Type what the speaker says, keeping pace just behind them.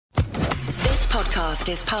podcast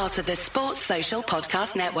is part of the Sports Social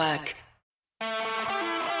Podcast Network.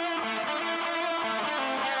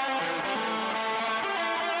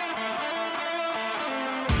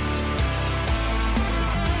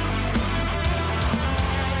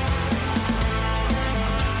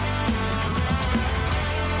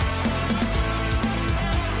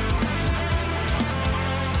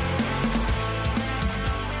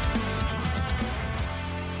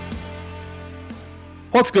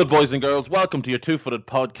 What's good, boys and girls? Welcome to your two-footed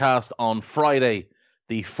podcast on Friday,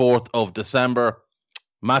 the 4th of December.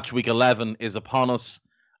 Match week 11 is upon us,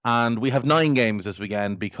 and we have 9 games this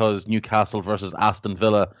weekend because Newcastle versus Aston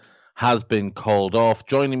Villa has been called off.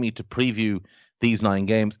 Joining me to preview these 9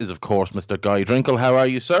 games is, of course, Mr. Guy Drinkle. How are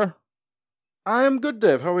you, sir? I am good,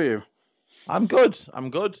 Dave. How are you? I'm good.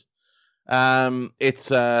 I'm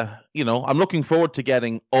looking forward to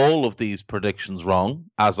getting all of these predictions wrong,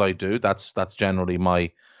 as I do. That's generally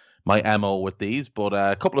my MO with these. But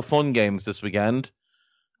a couple of fun games this weekend,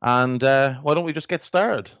 and why don't we just get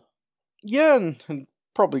started? Yeah, and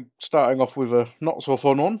probably starting off with a not so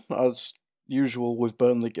fun one, as usual with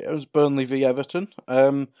Burnley games. Burnley v Everton.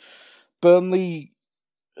 Burnley,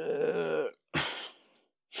 bit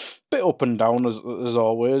up and down as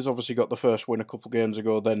always. Obviously got the first win a couple of games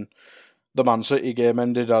ago, then the Man City game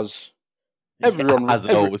ended as everyone... as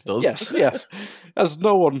it always does. Yes. As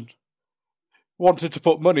no one wanted to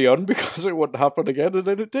put money on because it wouldn't happen again, and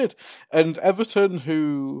then it did. And Everton,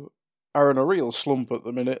 who are in a real slump at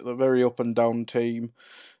the minute, they're a very up and down team,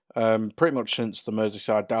 pretty much since the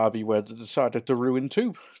Merseyside derby where they decided to ruin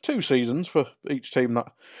two seasons for each team that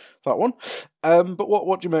won. But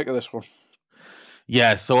what do you make of this one?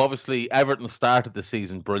 Yeah, so obviously Everton started the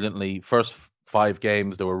season brilliantly. First 5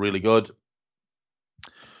 games, they were really good.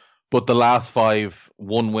 But the last 5,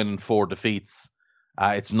 1 win and 4 defeats.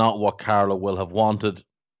 It's not what Carlo will have wanted.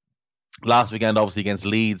 Last weekend, obviously, against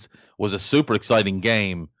Leeds, was a super exciting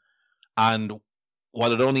game. And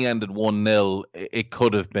while it only ended 1-0, it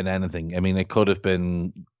could have been anything. I mean, it could have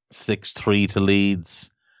been 6-3 to Leeds.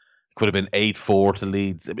 It could have been 8-4 to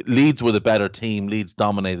Leeds. I mean, Leeds were the better team. Leeds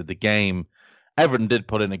dominated the game. Everton did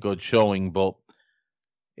put in a good showing, but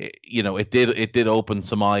it did open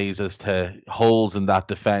some eyes as to holes in that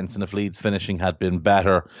defence, and if Leeds' finishing had been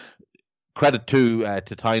better. Credit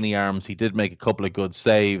to Tiny Arms, he did make a couple of good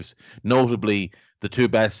saves. Notably, the 2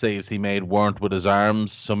 best saves he made weren't with his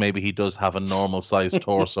arms, so maybe he does have a normal-sized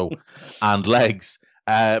torso and legs.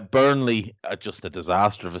 Burnley, just a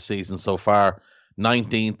disaster of a season so far.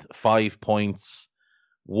 19th, 5 points,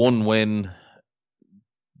 1 win.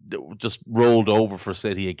 Just rolled over for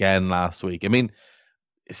City again last week. I mean,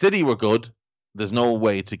 City were good. There's no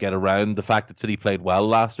way to get around the fact that City played well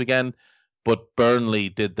last weekend, but Burnley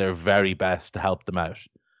did their very best to help them out.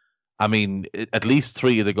 I mean, at least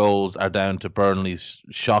 3 of the goals are down to Burnley's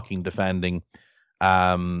shocking defending.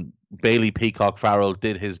 Bailey Peacock Farrell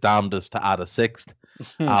did his damnedest to add a 6th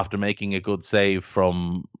after making a good save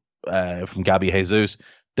from Gabby Jesus.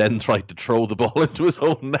 Then tried to throw the ball into his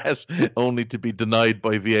own net, only to be denied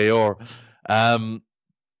by VAR.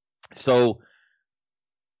 So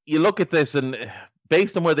you look at this, and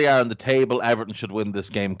based on where they are on the table, Everton should win this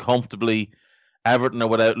game comfortably. Everton are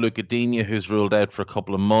without Luca Digne, who's ruled out for a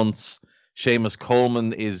couple of months. Seamus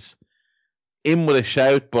Coleman is in with a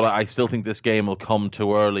shout, but I still think this game will come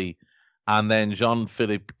too early. And then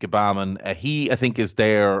Jean-Philippe Gbamin, he, I think, is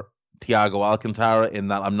their Thiago Alcantara, in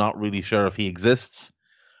that I'm not really sure if he exists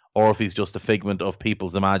or if he's just a figment of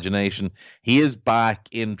people's imagination. He is back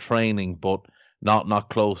in training, but not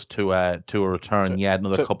close to a return yet.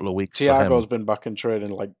 Another couple of weeks. Thiago's been back in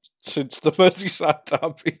training since the Merseyside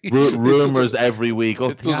derby. Rumours every week. Oh,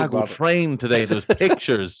 Thiago trained today. There's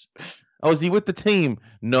pictures. Oh, is he with the team?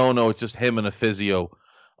 No, it's just him and a physio.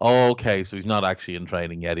 Oh, okay, so he's not actually in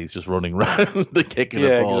training yet. He's just running around the kicking the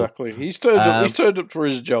ball. Yeah, exactly. He's turned up for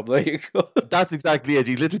his job. There you go. That's exactly it.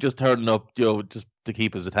 He's literally just turning up, just to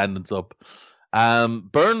keep his attendance up.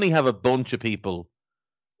 Burnley have a bunch of people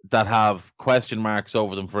that have question marks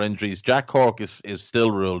over them for injuries. Jack Cork is still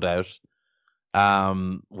ruled out,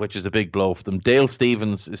 which is a big blow for them. Dale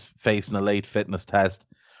Stevens is facing a late fitness test.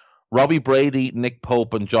 Robbie Brady, Nick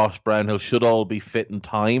Pope, and Josh Brownhill should all be fit in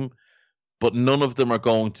time, but none of them are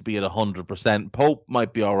going to be at 100%. Pope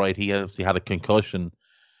might be all right. He obviously had a concussion,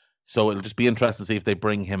 so it'll just be interesting to see if they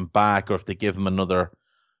bring him back or if they give him another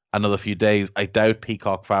few days. I doubt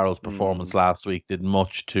Peacock Farrell's performance last week did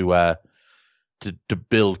much to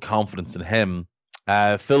build confidence in him.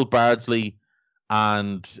 Phil Bardsley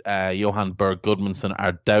and Johan Berg Gudmundsson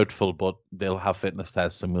are doubtful, but they'll have fitness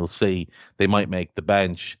tests and we'll see. They might make the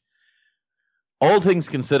bench. All things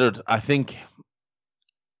considered, I think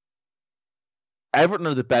Everton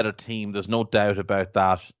are the better team. There's no doubt about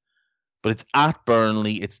that. But it's at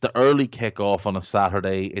Burnley. It's the early kickoff on a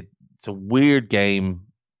Saturday. It's a weird game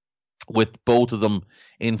with both of them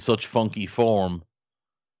in such funky form.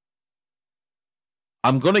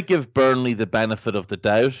 I'm going to give Burnley the benefit of the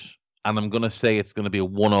doubt, and I'm going to say it's going to be a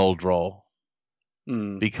 1-1 draw.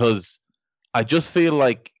 Because I just feel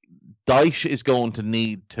like Dyche is going to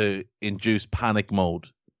need to induce panic mode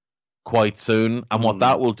quite soon. And what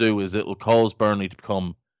that will do is it will cause Burnley to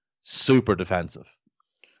become super defensive.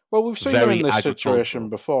 Well, we've seen them in this situation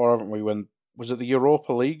before, haven't we? When was it the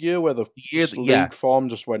Europa League year where the league form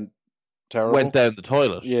just went terrible? Went down the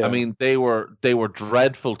toilet. Yeah. I mean, they were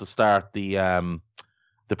dreadful to start the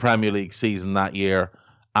Premier League season that year.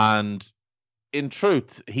 And in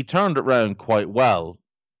truth, he turned it around quite well.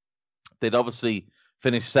 They'd obviously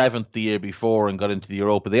finished 7th the year before and got into the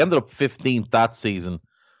Europa. They ended up 15th that season,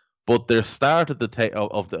 but their start at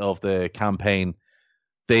of the campaign,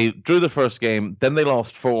 they drew the first game, then they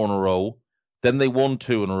lost 4 in a row, then they won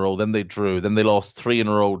 2 in a row, then they drew, then they lost 3 in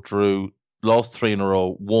a row, drew, lost 3 in a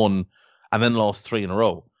row, won, and then lost 3 in a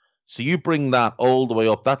row. So you bring that all the way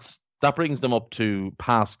up. That brings them up to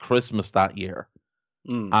past Christmas that year.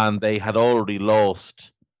 And they had already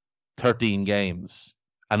lost 13 games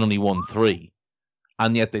and only won 3.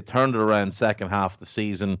 And yet they turned it around second half of the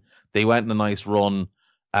season. They went in a nice run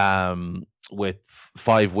with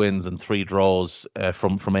 5 wins and 3 draws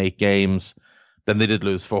from 8 games. Then they did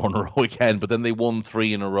lose 4 in a row again, but then they won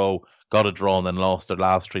 3 in a row, got a draw, and then lost their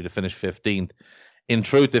last 3 to finish 15th. In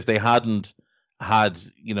truth, if they hadn't had,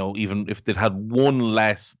 even if they'd had one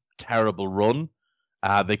less terrible run,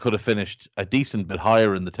 they could have finished a decent bit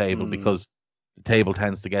higher in the table because the table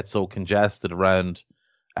tends to get so congested around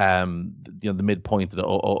the midpoint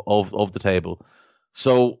of the table.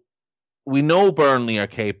 So we know Burnley are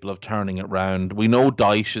capable of turning it around. We know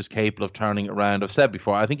Dyche is capable of turning it around. I've said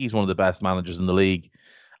before, I think he's one of the best managers in the league.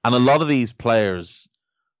 And a lot of these players,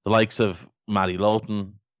 the likes of Matty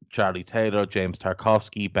Lowton, Charlie Taylor, James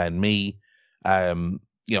Tarkowski, Ben Mee,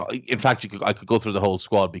 in fact, I could go through the whole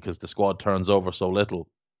squad because the squad turns over so little.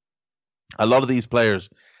 A lot of these players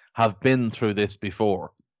have been through this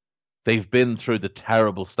before. They've been through the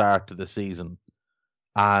terrible start to the season,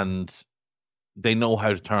 and they know how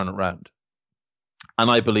to turn it around. And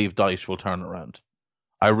I believe Dyche will turn it around.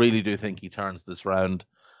 I really do think he turns this round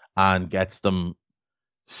and gets them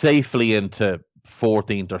safely into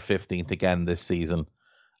 14th or 15th again this season.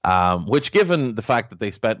 Which, given the fact that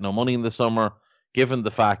they spent no money in the summer, given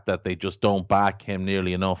the fact that they just don't back him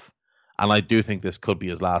nearly enough, and I do think this could be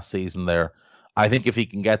his last season there, I think if he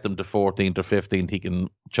can get them to 14th or 15th, he can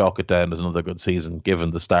chalk it down as another good season, given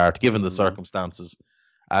the start, given the circumstances.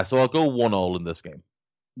 So I'll go 1-1 in this game.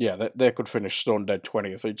 Yeah, they could finish stone dead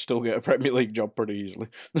 20th. He'd still get a Premier League job pretty easily.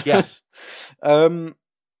 Yeah.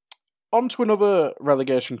 On to another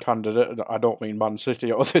relegation candidate. I don't mean Man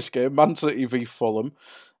City out of this game. Man City v Fulham.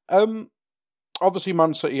 Obviously,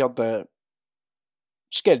 Man City had their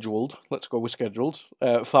scheduled,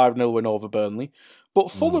 5-0 win over Burnley.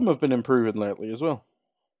 But Fulham have been improving lately as well.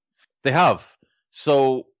 They have.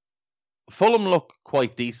 So Fulham look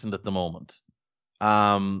quite decent at the moment. They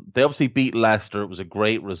obviously beat Leicester. It was a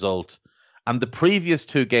great result. And the previous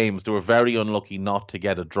 2 games, they were very unlucky not to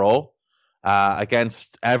get a draw.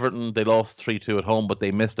 Against Everton, they lost 3-2 at home, but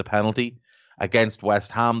they missed a penalty. Against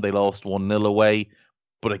West Ham, they lost 1-0 away,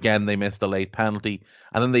 but again, they missed a late penalty.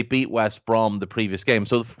 And then they beat West Brom the previous game.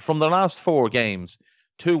 So from the last 4 games,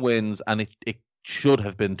 2 wins, and it should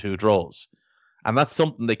have been 2 draws. And that's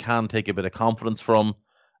something they can take a bit of confidence from.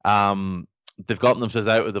 They've gotten themselves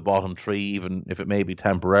out of the bottom 3, even if it may be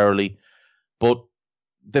temporarily. But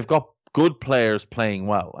they've got good players playing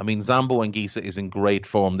well. I mean, Zambo Anguissa is in great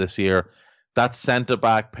form this year. That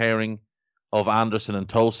centre-back pairing of Anderson and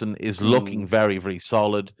Tosin is looking very, very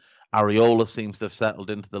solid. Areola seems to have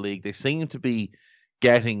settled into the league. They seem to be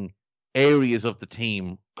getting areas of the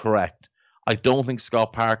team correct. I don't think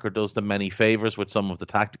Scott Parker does them many favours with some of the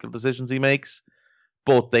tactical decisions he makes,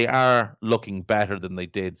 but they are looking better than they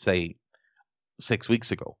did, say, 6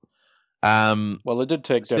 weeks ago. Well, they did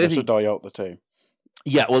take Dennis O'Doy out the team.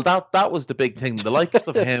 Yeah, well, that was the big thing. The likes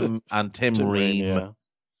of him and Tim Ream,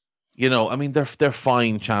 I mean, they're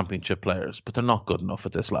fine championship players, but they're not good enough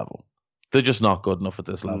at this level. They're just not good enough at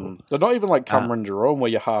this level. They're not even like Cameron Jerome, where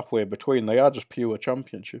you're halfway between. They are just pure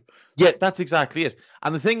championship. Yeah, that's exactly it.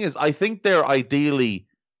 And the thing is, I think they're ideally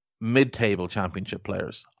mid-table championship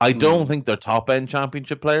players. I don't think they're top-end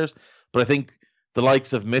championship players, but I think the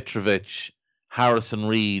likes of Mitrovic, Harrison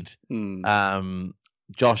Reed,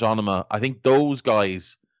 Josh Onuma, I think those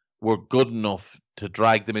guys were good enough to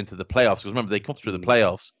drag them into the playoffs. Because remember, they come through the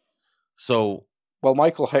playoffs. So Well,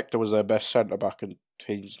 Michael Hector was their best centre back, and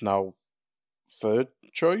he's now third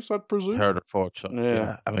choice, I'd presume. Third or fourth choice.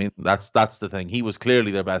 Yeah. I mean, that's the thing. He was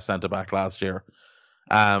clearly their best centre back last year.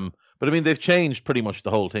 But I mean, they've changed pretty much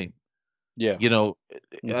the whole team. Yeah. You know,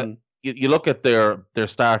 you look at their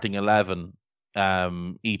starting 11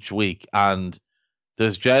 each week, and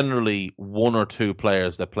there's generally one or two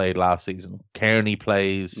players that played last season. Kearney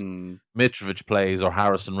plays, Mitrovic plays, or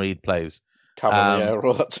Harrison Reed plays.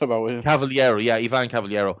 Cavaliero, that's about it. Cavaliero, yeah, Ivan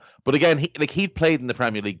Cavaliero. But again, he'd played in the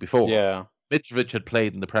Premier League before. Yeah. Mitrovic had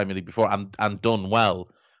played in the Premier League before and done well.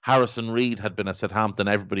 Harrison Reed had been at Southampton.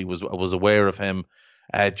 Everybody was aware of him.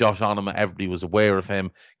 Josh Onoma, everybody was aware of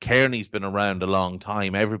him. Kearney's been around a long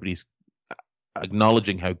time. Everybody's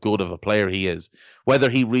acknowledging how good of a player he is. Whether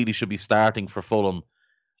he really should be starting for Fulham,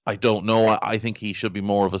 I don't know. I think he should be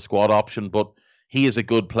more of a squad option, but he is a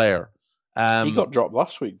good player. He got dropped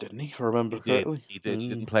last week, didn't he, if I remember correctly? He did. He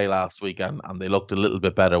didn't play last week, and they looked a little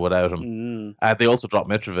bit better without him. They also dropped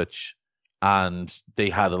Mitrovic, and they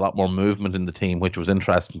had a lot more movement in the team, which was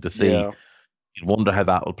interesting to see. Yeah. You'd wonder how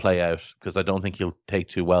that will play out, because I don't think he'll take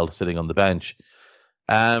too well to sitting on the bench.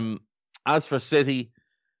 As for City,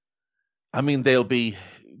 I mean, they'll be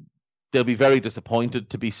very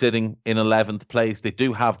disappointed to be sitting in 11th place. They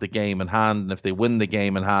do have the game in hand, and if they win the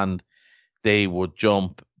game in hand, they would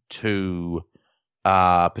jump to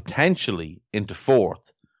potentially into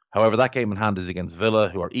 4th. However, that game in hand is against Villa,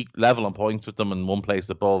 who are level on points with them and one place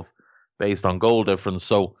above based on goal difference.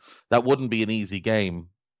 So that wouldn't be an easy game.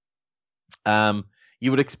 You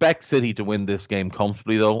would expect City to win this game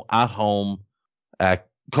comfortably, though, at home,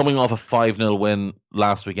 coming off a 5-0 win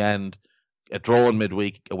last weekend. A draw in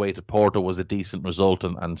midweek away to Porto was a decent result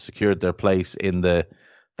and secured their place in the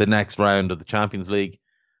next round of the Champions League.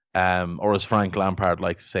 Or as Frank Lampard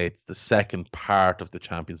likes to say, it's the second part of the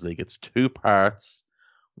Champions League. It's 2 parts.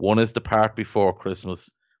 One is the part before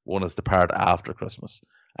Christmas. One is the part after Christmas.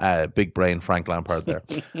 Big brain Frank Lampard there.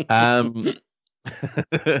 I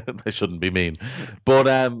shouldn't be mean, but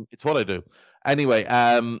it's what I do. Anyway,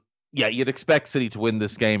 yeah, you'd expect City to win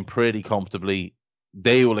this game pretty comfortably.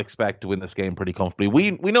 They will expect to win this game pretty comfortably.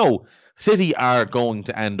 We know City are going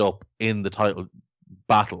to end up in the title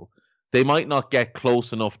battle. They might not get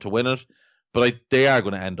close enough to win it, but they are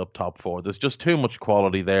going to end up top 4. There's just too much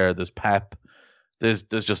quality there. There's Pep. There's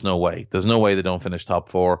just no way. There's no way they don't finish top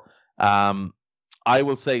 4. I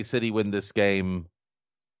will say City win this game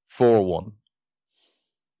 4-1.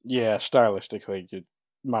 Yeah, stylistically,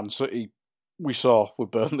 Man City, we saw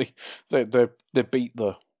with Burnley, they beat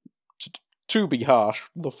to be harsh,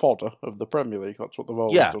 the fodder of the Premier League. That's what they've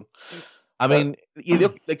always done. I mean, you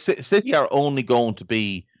look like City are only going to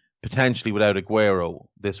be potentially without Aguero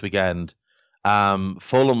this weekend.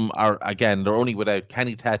 Fulham are, again, they're only without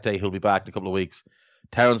Kenny Tete, who'll be back in a couple of weeks.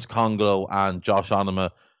 Terence Congolo and Josh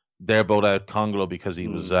Onoma, they're both out. Congolo because he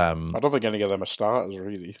was... I don't think any of them are starters,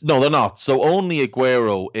 really. No, they're not. So only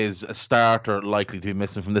Aguero is a starter likely to be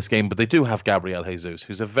missing from this game, but they do have Gabriel Jesus,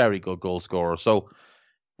 who's a very good goal scorer. So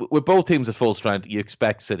with both teams at full strength, you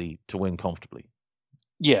expect City to win comfortably.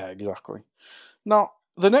 Yeah, exactly. Now,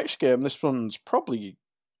 the next game, this one's probably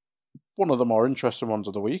one of the more interesting ones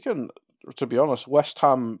of the weekend, to be honest. West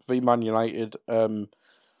Ham v Man United.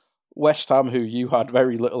 West Ham, who you had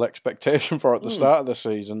very little expectation for at the start of the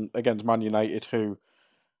season, against Man United, who,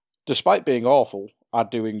 despite being awful, are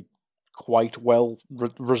doing quite well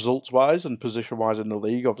results-wise and position-wise in the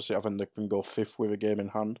league. Obviously, I think they can go 5th with a game in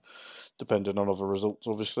hand, depending on other results,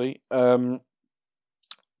 obviously. But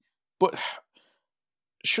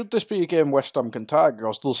should this be a game West Ham can target?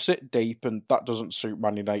 Because they'll sit deep, and that doesn't suit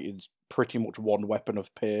Man United's pretty much one weapon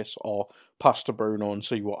of pace, or pass to Bruno and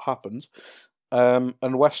see what happens. And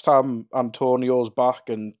West Ham, Antonio's back,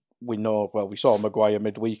 and we saw Maguire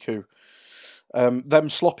midweek, who them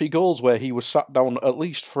sloppy goals where he was sat down at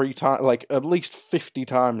least 3 times, like at least 50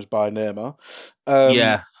 times by Neymar.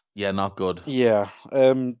 Yeah, not good. Yeah.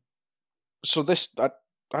 So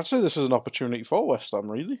I'd say this is an opportunity for West Ham,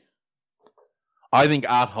 really. I think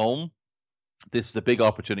at home, this is a big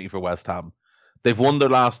opportunity for West Ham. They've won their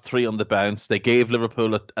last 3 on the bounce. They gave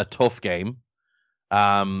Liverpool a tough game.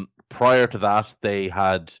 Prior to that, they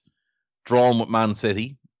had drawn with Man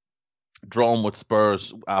City, drawn with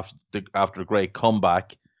Spurs after a great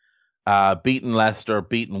comeback, beaten Leicester,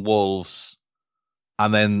 beaten Wolves,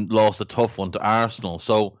 and then lost a tough one to Arsenal.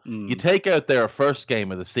 So you take out their first game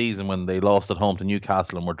of the season when they lost at home to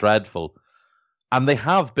Newcastle and were dreadful, and they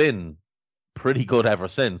have been pretty good ever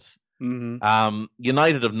since. Mm-hmm.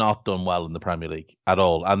 United have not done well in the Premier League at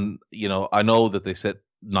all, and I know that they sit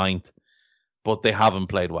 9th, but they haven't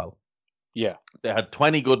played well. Yeah, they had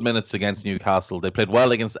 20 good minutes against Newcastle. They played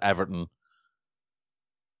well against Everton.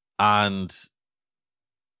 and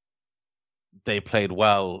they played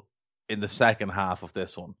well in the second half of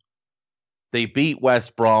this one. They beat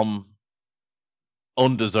West Brom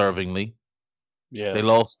undeservingly. Yeah. They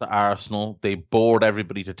lost to Arsenal. They bored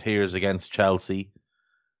everybody to tears against Chelsea.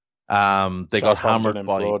 They got hammered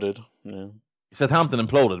imploded. Yeah. Southampton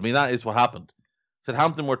imploded. I mean, that is what happened.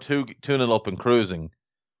 Southampton were 2-0 up and cruising,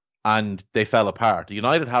 and they fell apart.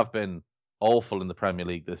 United have been awful in the Premier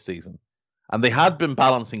League this season. And they had been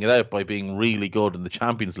balancing it out by being really good in the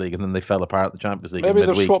Champions League, and then they fell apart in the Champions League. Maybe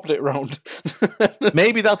they've swapped it around.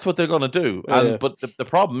 Maybe that's what they're going to do. Yeah. But the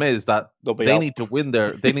problem is that they need to win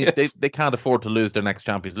their. They can't afford to lose their next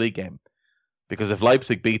Champions League game, because if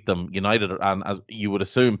Leipzig beat them, United, and as you would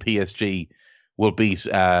assume, PSG will beat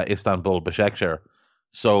Istanbul Başakşehir.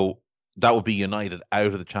 So that would be United out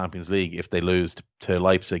of the Champions League if they lose to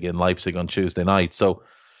Leipzig in Leipzig on Tuesday night. So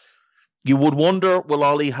you would wonder, will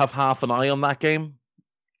Ollie have half an eye on that game?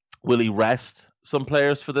 Will he rest some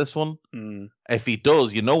players for this one? If he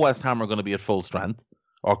does, West Ham are going to be at full strength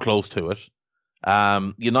or close to it.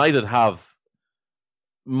 United have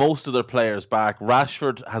most of their players back.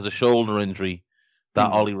 Rashford has a shoulder injury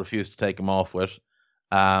that Ollie refused to take him off with,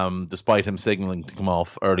 despite him signalling to come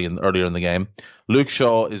off earlier in the game. Luke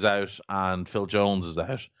Shaw is out and Phil Jones is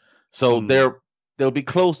out. So they'll be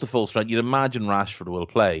close to full strength. You'd imagine Rashford will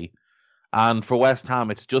play. And for West Ham,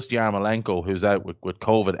 it's just Yarmolenko who's out with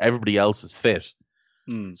COVID. Everybody else is fit.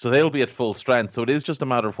 So they'll be at full strength. So it is just a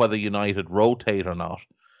matter of whether United rotate or not.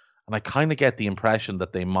 And I kind of get the impression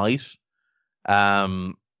that they might.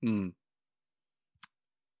 I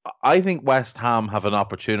think West Ham have an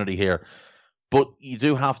opportunity here. But you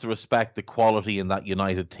do have to respect the quality in that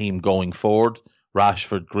United team going forward.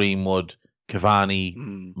 Rashford, Greenwood,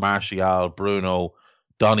 Cavani, Martial, Bruno,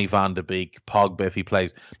 Donny van de Beek, Pogba if he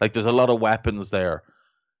plays. Like, there's a lot of weapons there.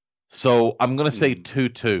 So I'm going to say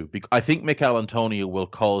 2-2. I think Mikel Antonio will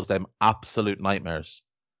cause them absolute nightmares.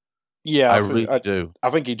 Yeah, I really do.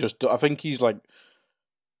 I think he's like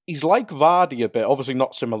Vardy a bit. Obviously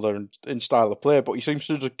not similar in style of play, but he seems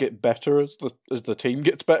to just get better as the team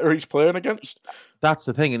gets better he's playing against. That's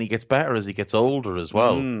the thing, and he gets better as he gets older as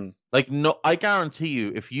well. Like, no, I guarantee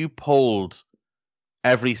you, if you polled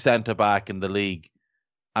every centre back in the league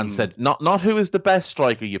and said, not who is the best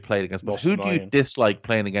striker you played against, but who do you dislike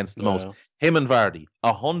playing against the most? Him and Vardy.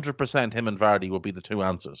 100% him and Vardy will be the two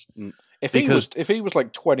answers. If he was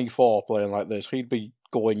like 24 playing like this, he'd be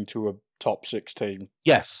going to a top 6 team.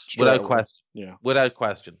 Yes, without question. Yeah. Without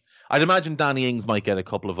question. I'd imagine Danny Ings might get a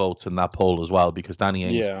couple of votes in that poll as well, because Danny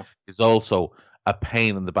Ings is also a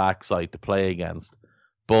pain in the backside to play against.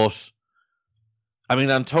 But I mean,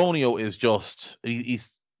 Antonio is just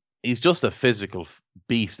he's just a physical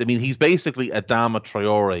beast. I mean, he's basically Adama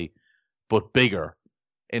Traore, but bigger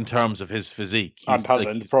in terms of his physique. And has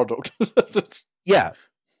end product. Yeah.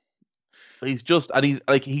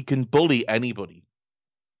 He can bully anybody.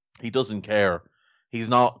 He doesn't care. He's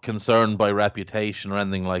not concerned by reputation or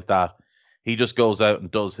anything like that. He just goes out and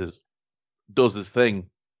does his thing.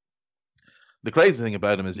 The crazy thing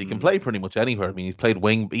about him is he can play pretty much anywhere. I mean, he's played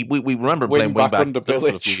wing. We remember playing wing back under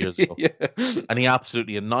Bilic a few years ago, and he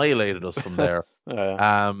absolutely annihilated us from there.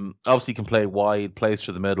 Obviously, he can play wide, plays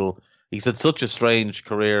through the middle. He's had such a strange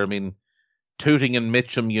career. I mean, Tooting and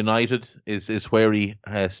Mitcham United is where he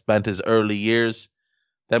spent his early years.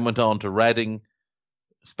 Then went on to Reading,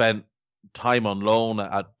 spent time on loan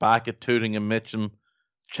back at Tooting and Mitcham,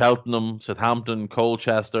 Cheltenham, Southampton,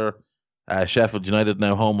 Colchester. Sheffield United,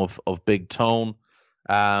 now home of Big Tone.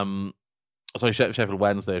 Sorry, Sheffield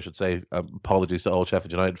Wednesday, I should say. Apologies to all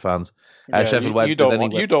Sheffield United fans. Sheffield Wednesday.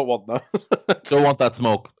 You don't want that. Don't want that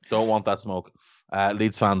smoke. Don't want that smoke.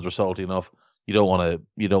 Leeds fans were salty enough. You don't want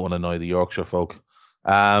to annoy the Yorkshire folk.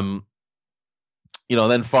 Then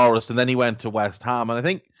Forest, and then he went to West Ham. And I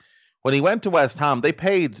think when he went to West Ham, they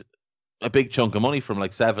paid a big chunk of money from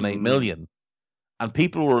like 7-8 million. And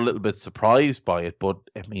people were a little bit surprised by it, but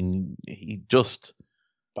I mean, he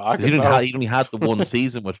only had the one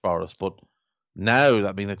season with Forest, but now,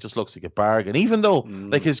 I mean, it just looks like a bargain. Even though,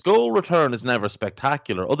 like, his goal return is never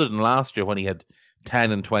spectacular, other than last year when he had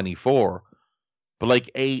 10 and 24. But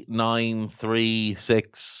like 8, 9, 3,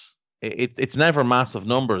 6, it's never massive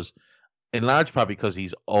numbers. In large part because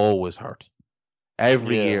he's always hurt.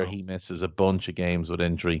 Every year he misses a bunch of games with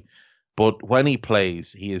injury. But when he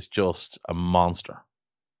plays, he is just a monster.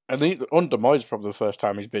 And under Moyes, from the first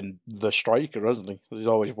time, he's been the striker, hasn't he? He's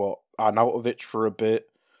always, Arnautovic for a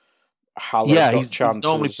bit. Haller got he's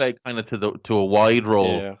normally played kind of to a wide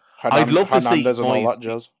role. Yeah. I'd love to see Hernandez and all Moyes, that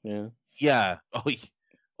jazz. Yeah. Yeah.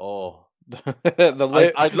 I'd love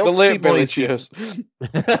the to late see Billy Moyes Cheers.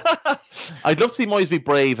 I'd love to see Moyes be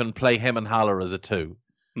brave and play him and Haller as a two,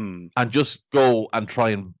 and just go and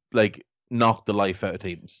try and like knock the life out of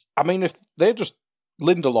teams. I mean, if they just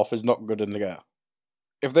Lindelof is not good in the game.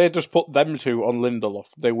 If they just put them two on Lindelof,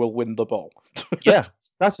 they will win the ball. Yeah,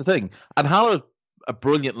 that's the thing. And Haller, a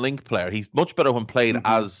brilliant link player. He's much better when played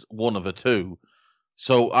as one of a two.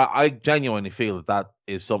 So I genuinely feel that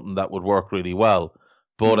is something that would work really well.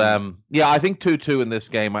 But yeah, I think 2-2 in this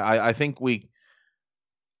game. I think we'll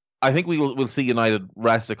see United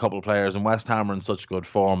rest a couple of players, and West Ham are in such good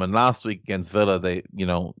form. And last week against Villa, they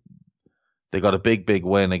got a big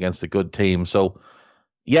win against a good team. So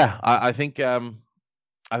yeah, I think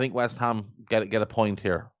West Ham get a point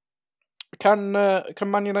here. Can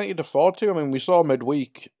Man United afford to? I mean, we saw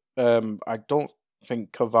midweek. I don't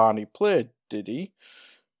think Cavani played, did he?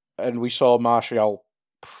 And we saw Martial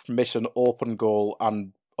miss an open goal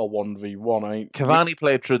and a 1v1. Cavani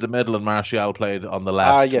played through the middle and Martial played on the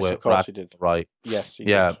left. Yes, of course he did. Right. Yes, he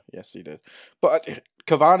did. Yes, he did. But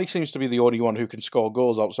Cavani seems to be the only one who can score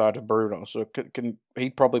goals outside of Bruno, so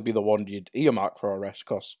he'd probably be the one you'd earmark for a rest.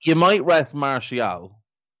 Cause you might rest Martial.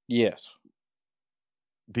 Yes.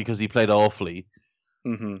 Because he played awfully.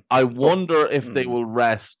 I wonder if they will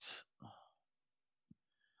rest.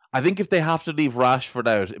 I think if they have to leave Rashford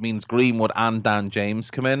out, it means Greenwood and Dan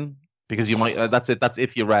James come in, because you might. That's it. That's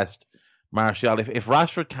if you rest Martial. If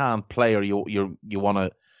Rashford can't play, or you want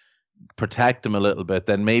to protect him a little bit,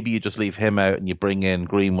 then maybe you just leave him out and you bring in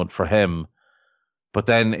Greenwood for him. But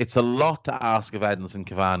then it's a lot to ask of Edinson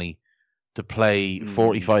Cavani to play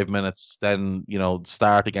 45 minutes, then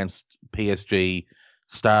start against PSG,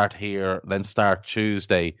 start here, then start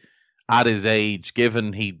Tuesday. At his age,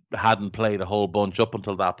 given he hadn't played a whole bunch up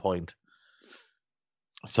until that point.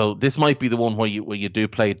 So this might be the one where you do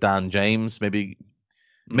play Dan James. Maybe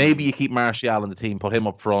you keep Martial in the team, put him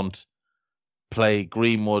up front, play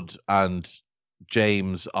Greenwood and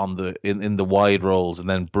James on in the wide roles, and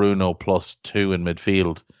then Bruno +2 in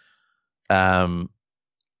midfield.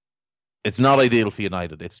 It's not ideal for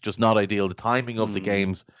United. It's just not ideal. The timing of the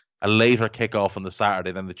games, a later kickoff on the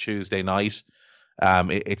Saturday than the Tuesday night.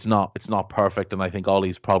 It's not perfect, and I think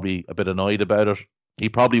Ollie's probably a bit annoyed about it. He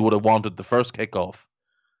probably would have wanted the first kickoff.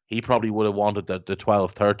 He probably would have wanted the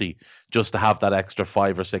 12:30 just to have that extra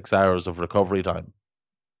 5 or 6 hours of recovery time.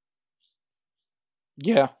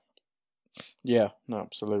 Yeah, no,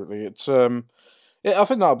 absolutely. It's I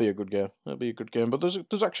think that'll be a good game. It'll be a good game. But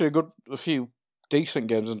there's actually a few decent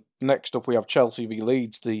games. And next up we have Chelsea v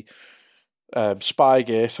Leeds, the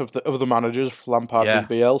Spygate of the managers, Lampard and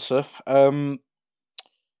Bielsa.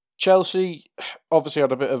 Chelsea obviously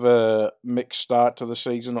had a bit of a mixed start to the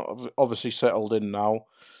season. Obviously settled in now.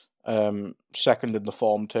 Second in the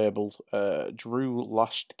form table. Drew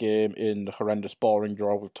last game in the horrendous boring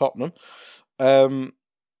draw with Tottenham.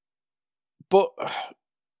 But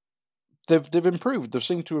they've improved. They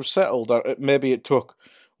seem to have settled. Maybe it took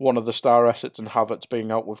one of the star assets and Havertz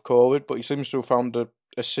being out with COVID, but he seems to have found a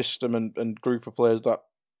system and group of players that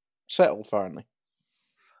settled finally.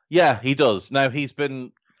 Yeah, he does. Now he's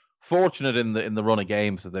been fortunate in the run of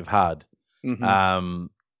games that they've had. The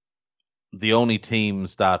only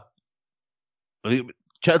teams that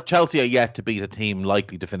Chelsea are yet to beat a team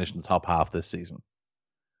likely to finish in the top half this season.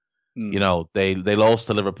 They lost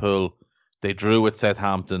to Liverpool, they drew with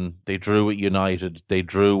Southampton, they drew with United, they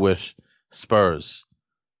drew with Spurs.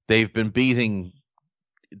 They've been beating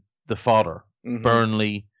the fodder.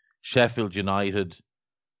 Burnley, Sheffield United,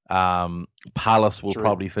 Palace will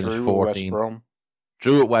probably finish 14th.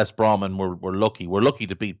 Drew at West Brom, and we're lucky. We're lucky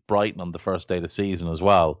to beat Brighton on the first day of the season as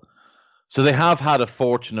well. So they have had a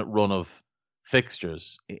fortunate run of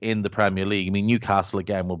fixtures in the Premier League. I mean, Newcastle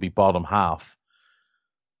again will be bottom half.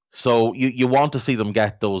 So you want to see them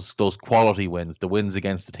get those quality wins, the wins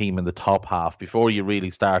against the team in the top half, before you really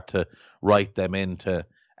start to write them into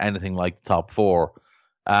anything like the top four.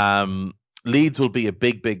 Leeds will be a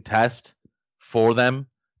big test for them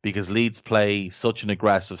because Leeds play such an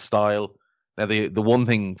aggressive style. Now, the one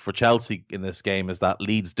thing for Chelsea in this game is that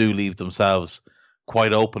Leeds do leave themselves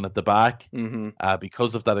quite open at the back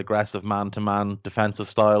because of that aggressive man-to-man defensive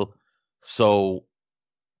style. So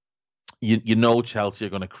you know Chelsea are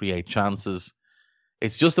going to create chances.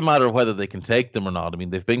 It's just a matter of whether they can take them or not. I mean,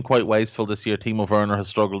 they've been quite wasteful this year. Timo Werner has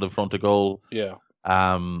struggled in front of goal. Yeah.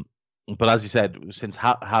 But as you said, since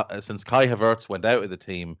Kai Havertz went out of the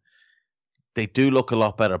team, they do look a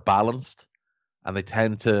lot better balanced, and they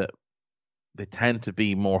tend to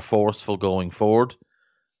be more forceful going forward.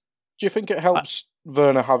 Do you think it helps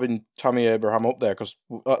Werner having Tammy Abraham up there? Because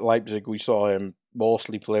at Leipzig we saw him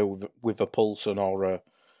mostly play with a Poulsen or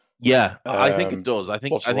Yeah, I think it does. I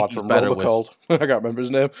think What's the lad he's from better Roma with called? I can't remember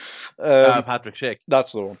his name. Patrick Schick.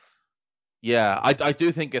 That's the one. Yeah, I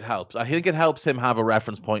do think it helps. I think it helps him have a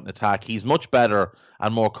reference point in attack. He's much better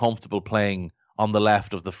and more comfortable playing on the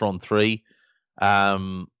left of the front three.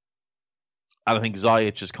 And I think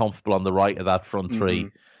Ziyech is comfortable on the right of that front three.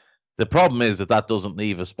 The problem is that doesn't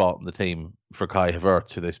leave a spot in the team for Kai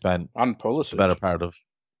Havertz, who they spent and Pulisic. the better part of.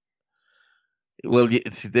 Well,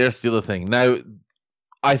 there's the other thing. Now,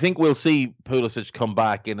 I think we'll see Pulisic come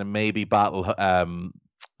back in and maybe battle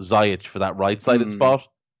Ziyech for that right-sided spot.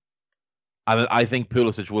 And I think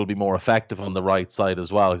Pulisic will be more effective on the right side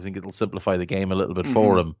as well. I think it'll simplify the game a little bit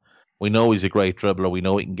for him. We know he's a great dribbler. We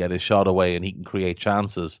know he can get his shot away and he can create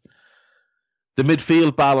chances. The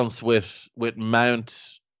midfield balance with Mount,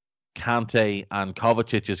 Kante and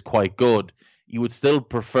Kovacic is quite good. You would still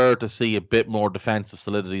prefer to see a bit more defensive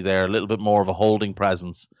solidity there, a little bit more of a holding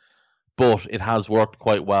presence. But it has worked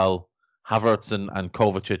quite well. Havertz and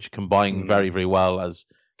Kovacic combine very, very well as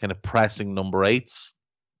kind of pressing number 8s.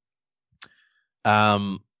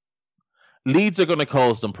 Leeds are going to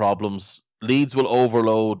cause them problems. Leeds will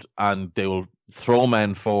overload and they will throw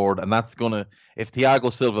men forward, and that's going to, if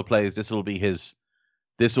Thiago Silva plays, this will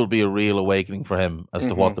be a real awakening for him as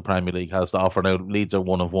to what the Premier League has to offer. Now, Leeds are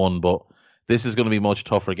 1 of 1, but this is going to be a much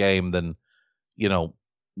tougher game than,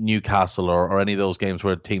 Newcastle or any of those games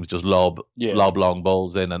where teams just lob long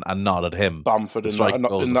balls in and not at him. Bamford in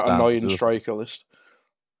that annoying striker list.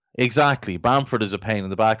 Exactly. Bamford is a pain in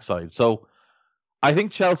the backside. So I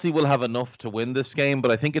think Chelsea will have enough to win this game, but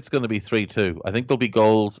I think it's going to be 3-2. I think there'll be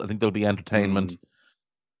goals. I think there'll be entertainment.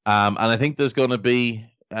 And I think there's going to be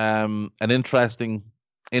an interesting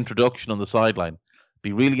introduction on the sideline.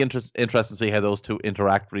 Be really interesting to see how those two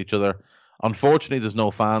interact with each other. Unfortunately, there's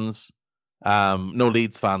no fans. No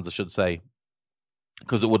Leeds fans, I should say,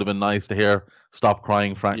 because it would have been nice to hear "Stop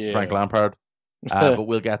Crying, Frank Lampard." But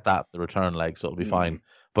we'll get that the return leg, so it'll be fine.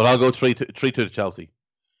 But I'll go 3-2 to Chelsea.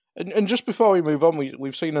 And just before we move on,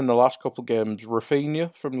 we've seen in the last couple of games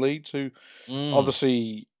Rafinha from Leeds, who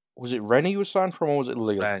obviously, was it Rennes he was signed from, or was it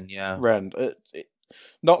Lille? Rennes, yeah. Rennes.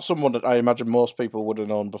 Not someone that I imagine most people would have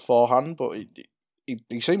known beforehand, but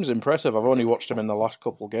he seems impressive. I've only watched him in the last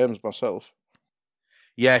couple of games myself.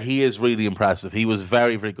 Yeah, he is really impressive. He was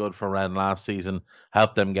very, very good for Rennes last season,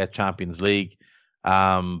 helped them get Champions League.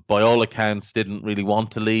 By all accounts, didn't really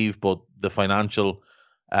want to leave, but the financial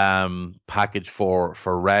package for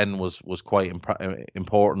Rennes was quite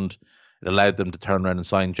important. It allowed them to turn around and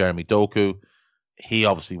sign Jeremy Doku. He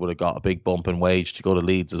obviously would have got a big bump in wage to go to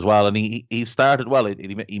Leeds as well, and he started well.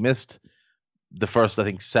 He missed the first, I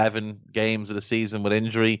think, 7 games of the season with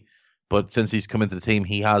injury, but since he's come into the team,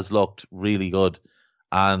 he has looked really good,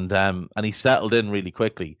 and he settled in really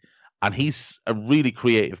quickly. And he's a really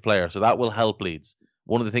creative player, so that will help Leeds.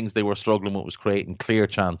 One of the things they were struggling with was creating clear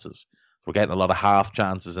chances. We're getting a lot of half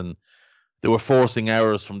chances, and they were forcing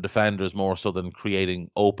errors from defenders more so than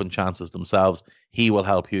creating open chances themselves. He will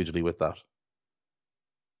help hugely with that.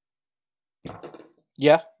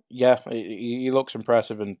 Yeah, he looks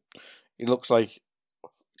impressive, and he looks like,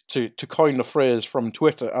 to coin the phrase from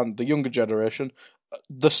Twitter and the younger generation,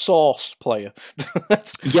 the sauce player.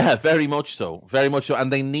 Yeah, very much so. Very much so.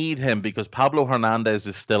 And they need him because Pablo Hernandez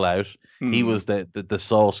is still out. He was the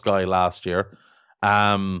sauce guy last year.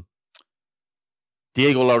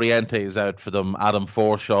 Diego Loriente is out for them. Adam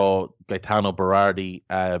Forshaw, Gaetano Berardi.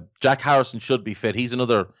 Jack Harrison should be fit. He's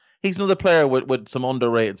another player with some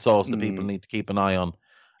underrated sauce that people need to keep an eye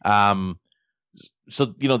on. So,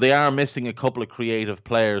 they are missing a couple of creative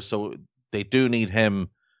players, so they do need him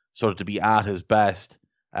sort of to be at his best.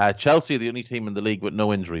 Chelsea are the only team in the league with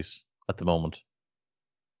no injuries at the moment.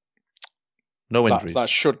 No injuries. That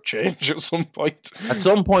should change at some point. At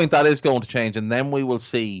some point, that is going to change, and then we will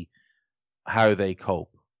see how they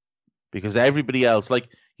cope. Because everybody else, like,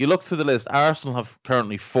 you look through the list, Arsenal have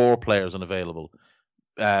currently 4 players unavailable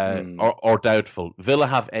or doubtful. Villa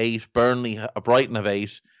have 8, Brighton have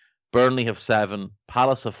 8, Burnley have 7,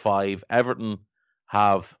 Palace have 5, Everton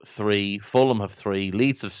have 3, Fulham have 3,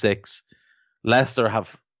 Leeds have 6, Leicester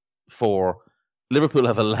have 4, Liverpool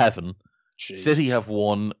have 11, Jesus. City have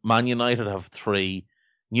 1, Man United have 3,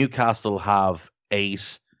 Newcastle have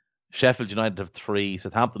 8, Sheffield United have 3,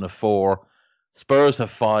 Southampton have 4, Spurs have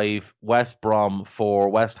 5, West Brom 4,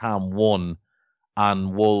 West Ham 1,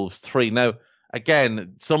 and Wolves 3. Now,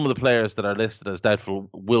 again, some of the players that are listed as doubtful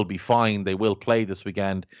will be fine. They will play this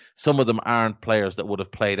weekend. Some of them aren't players that would have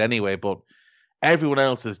played anyway, but everyone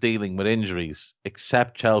else is dealing with injuries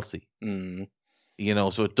except Chelsea. So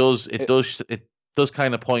it does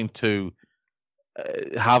kind of point to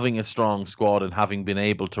having a strong squad and having been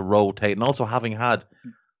able to rotate, and also having had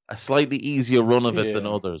a slightly easier run of it than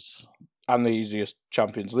Yeah. others. And the easiest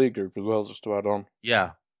Champions League group as well, just to add on.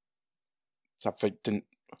 Yeah. So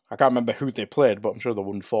I can't remember who they played, but I'm sure they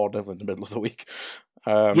won 4-0 in the middle of the week.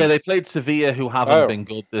 Yeah, they played Sevilla, who haven't been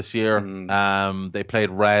good this year. They played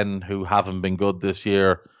Rennes, who haven't been good this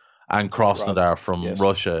year, and Krasnodar from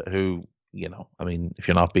Russia, who, I mean, if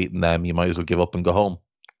you're not beating them, you might as well give up and go home.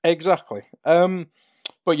 Exactly.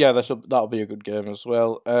 But yeah, that'll be a good game as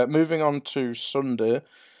well. Moving on to Sunday,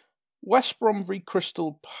 West Brom v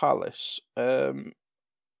Crystal Palace.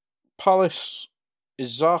 Palace,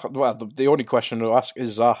 is Zaha... Well, the only question to ask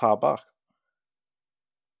is Zaha back?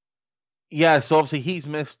 Yeah, so obviously he's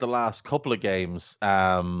missed the last couple of games.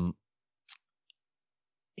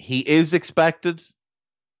 He is expected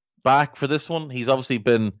back for this one. He's obviously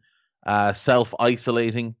been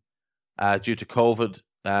self-isolating due to COVID,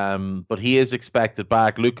 but he is expected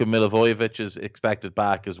back. Luka Milivojevic is expected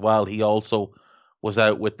back as well. He also was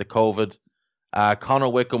out with the COVID. Connor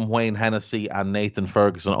Wickham, Wayne Hennessy, and Nathan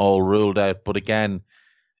Ferguson all ruled out. But again,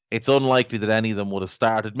 it's unlikely that any of them would have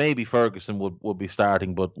started. Maybe Ferguson would be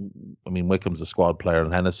starting, but I mean, Wickham's a squad player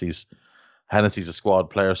and Hennessy's a squad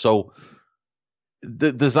player. So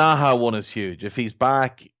the Zaha one is huge. If he's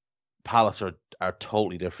back, Palace are a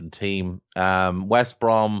totally different team. West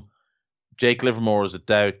Brom, Jake Livermore is a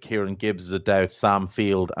doubt, Kieran Gibbs is a doubt, Sam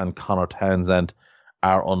Field and Connor Townsend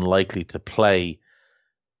are unlikely to play.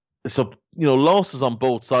 So, losses on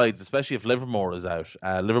both sides, especially if Livermore is out.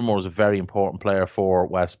 Livermore is a very important player for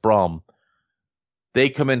West Brom. They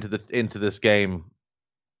come into this game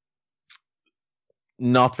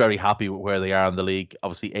not very happy with where they are in the league.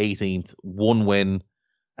 Obviously 18th, 1 win,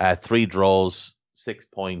 3 draws, 6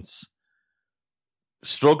 points.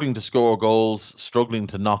 Struggling to score goals, struggling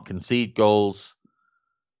to not concede goals.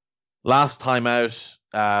 Last time out,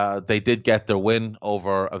 they did get their win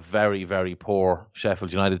over a very, very poor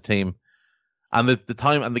Sheffield United team. And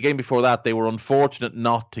the game before that, they were unfortunate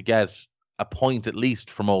not to get a point at least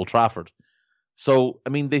from Old Trafford. So, I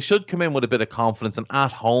mean, they should come in with a bit of confidence. And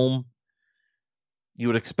at home, you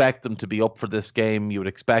would expect them to be up for this game. You would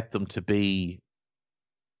expect them to be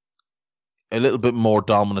a little bit more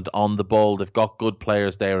dominant on the ball. They've got good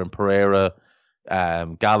players there in Pereira,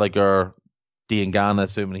 Gallagher, Diangana,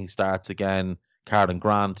 assuming he starts again, Carden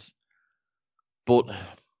Grant. But,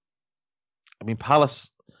 I mean, Palace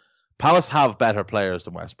have better players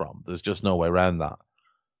than West Brom. There's just no way around that.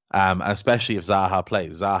 Especially if Zaha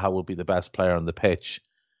plays. Zaha will be the best player on the pitch.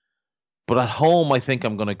 But at home, I think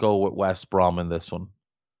I'm going to go with West Brom in this one.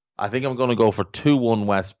 I think I'm going to go for 2-1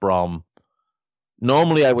 West Brom.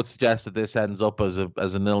 Normally, I would suggest that this ends up as a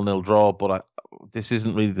 0-0 draw, but this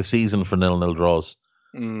isn't really the season for 0-0 draws.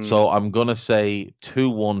 So I'm going to say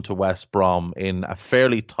 2-1 to West Brom in a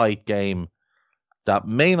fairly tight game that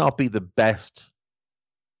may not be the best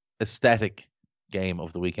aesthetic game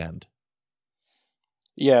of the weekend.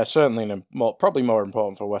 Yeah, certainly probably more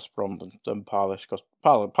important for West Brom than Palace, because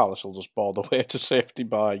Palace will just ball the way to safety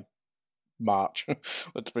by March,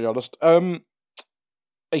 let's be honest.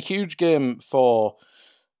 A huge game for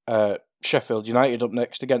Sheffield United up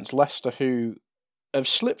next against Leicester, who have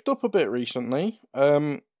slipped up a bit recently,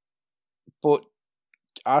 but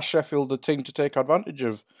are Sheffield the team to take advantage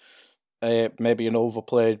of maybe an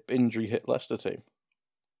overplayed, injury-hit Leicester team?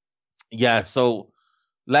 Yeah, so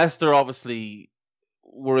Leicester obviously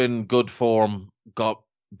were in good form, got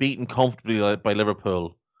beaten comfortably by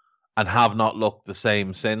Liverpool, and have not looked the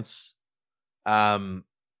same since.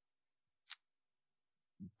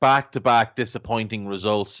 Back-to-back disappointing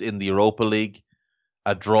results in the Europa League.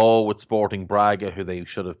 A draw with Sporting Braga, who they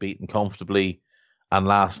should have beaten comfortably. And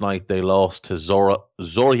last night they lost to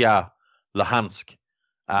Zorya Luhansk.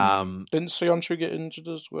 Didn't Soyuncu get injured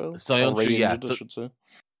as well? Soyuncu, yeah. I should say.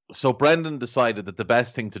 So Brendan decided that the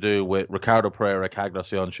best thing to do with Ricardo Pereira, Kagler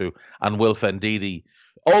Soyuncu, and Wilfred Ndidi,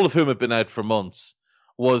 all of whom have been out for months,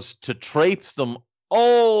 was to traipse them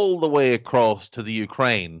all the way across to the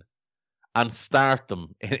Ukraine and start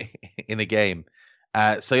them in a game.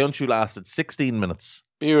 Soyuncu lasted 16 minutes.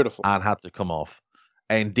 Beautiful. And had to come off.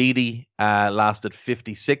 And Ndidi lasted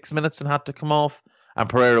 56 minutes and had to come off. And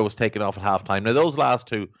Pereira was taken off at halftime. Now, those last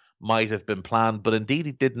two might have been planned, but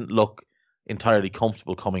Ndidi didn't look entirely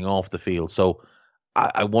comfortable coming off the field. So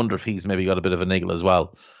I wonder if he's maybe got a bit of a niggle as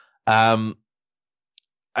well. I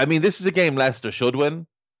mean, this is a game Leicester should win,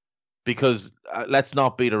 because let's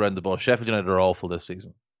not beat around the bush. Sheffield United are awful this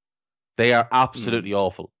season. They are absolutely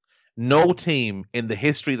awful. No team in the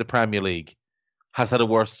history of the Premier League has had a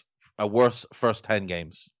worse first 10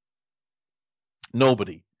 games.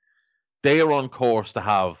 Nobody. They are on course to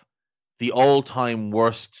have the all-time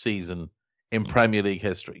worst season in Premier League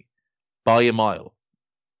history by a mile.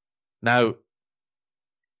 Now,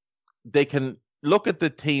 they can look at the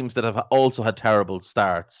teams that have also had terrible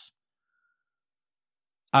starts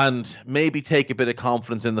and maybe take a bit of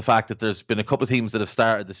confidence in the fact that there's been a couple of teams that have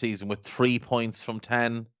started the season with 3 points from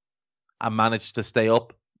 10 and managed to stay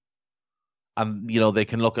up. And, they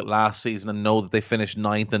can look at last season and know that they finished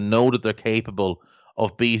 9th and know that they're capable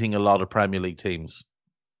of beating a lot of Premier League teams.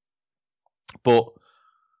 But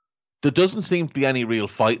there doesn't seem to be any real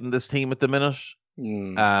fight in this team at the minute.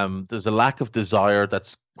 There's a lack of desire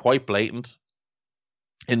that's quite blatant,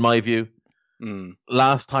 in my view.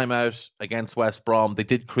 Last time out against West Brom, they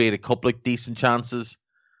did create a couple of decent chances,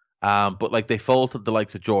 but they faulted the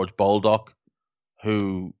likes of George Baldock,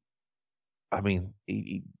 who, I mean,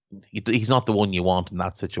 he's not the one you want in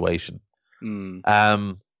that situation.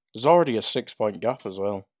 There's already a 6-point gap as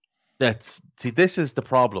well. This is the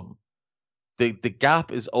problem. The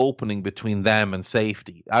gap is opening between them and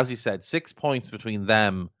safety. As you said, 6 points between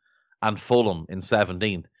them and Fulham in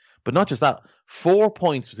 17th. But not just that, 4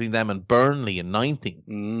 points between them and Burnley in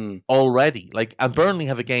 19th already. And Burnley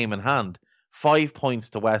have a game in hand. 5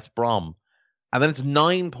 points to West Brom. And then it's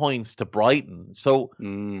 9 points to Brighton. So,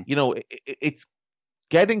 it's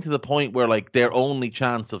getting to the point where their only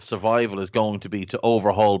chance of survival is going to be to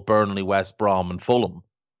overhaul Burnley, West Brom and Fulham.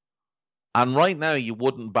 And right now, you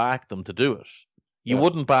wouldn't back them to do it. You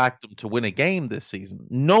wouldn't back them to win a game this season.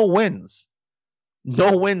 No wins.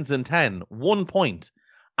 No wins in 10. 1 point.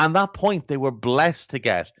 And that point they were blessed to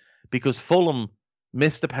get because Fulham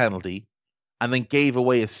missed a penalty and then gave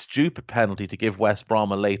away a stupid penalty to give West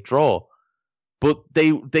Brom a late draw. But they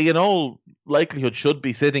in all likelihood should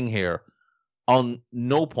be sitting here on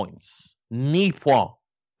no points. Ni point,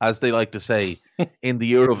 as they like to say in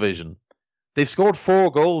the Eurovision. They've scored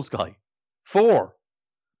 4 goals, Guy. 4.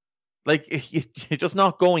 You're just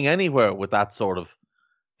not going anywhere with that sort of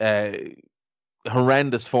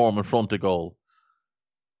horrendous form in front of goal.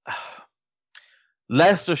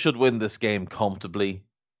 Leicester should win this game comfortably.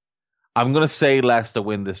 I'm going to say Leicester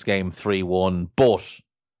win this game 3-1, but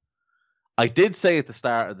I did say at the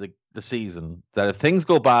start of the season that if things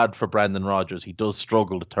go bad for Brendan Rodgers, he does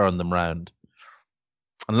struggle to turn them round.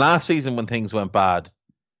 And last season when things went bad,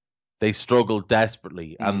 they struggled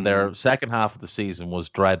desperately, and their second half of the season was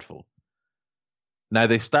dreadful. Now,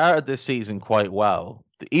 they started this season quite well.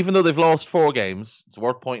 Even though they've lost 4 games, it's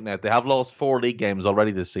worth pointing out, they have lost 4 league games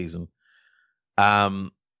already this season. But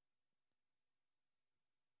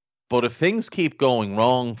if things keep going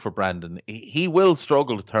wrong for Brendan, he will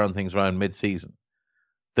struggle to turn things around mid-season.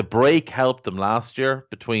 The break helped them last year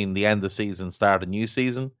between the end of the season and start a new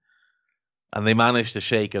season, and they managed to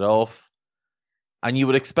shake it off. And you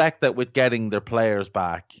would expect that with getting their players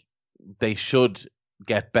back, they should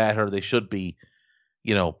get better. They should be,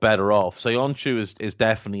 better off. Soyuncu is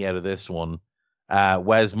definitely out of this one.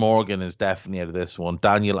 Wes Morgan is definitely out of this one.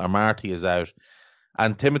 Daniel Amartey is out.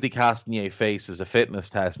 And Timothy Castagne faces a fitness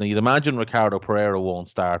test. Now, you'd imagine Ricardo Pereira won't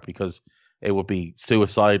start because it would be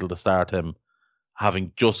suicidal to start him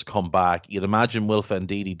having just come back. You'd imagine Wilfred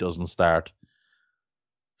Ndidi doesn't start.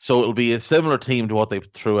 So it'll be a similar team to what they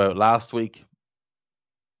threw out last week.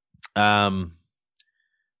 Sheffield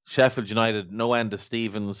United, no Enda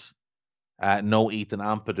Stevens, no Ethan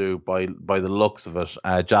Ampadu by the looks of it.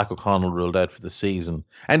 Jack O'Connell ruled out for the season.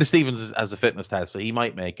 Enda Stevens has a fitness test, so he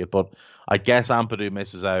might make it, but I guess Ampadu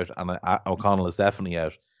misses out and O'Connell is definitely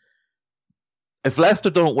out. If Leicester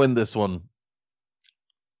don't win this one,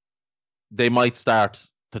 they might start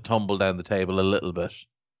to tumble down the table a little bit.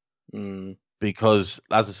 Because,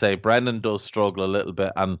 as I say, Brendan does struggle a little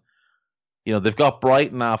bit, and they've got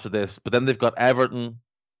Brighton after this, but then they've got Everton,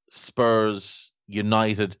 Spurs,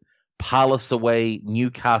 United, Palace away,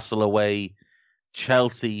 Newcastle away,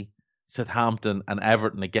 Chelsea, Southampton, and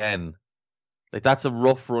Everton again. That's a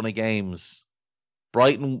rough run of games.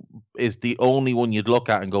 Brighton is the only one you'd look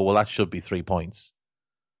at and go, well, that should be 3 points.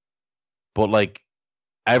 But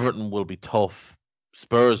Everton will be tough.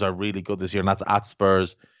 Spurs are really good this year, and that's at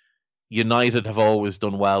Spurs. United have always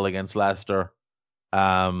done well against Leicester.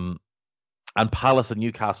 And Palace and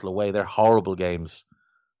Newcastle away, they're horrible games.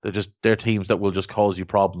 They're teams that will just cause you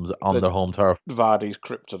problems on their home turf. Vardy's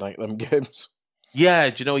kryptonite, them games. Yeah,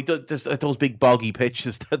 he does just those big boggy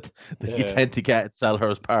pitches that you tend to get at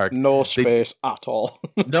Selhurst Park. No space at all.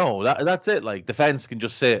 No, that's it. Defence can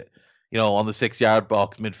just sit, on the 6-yard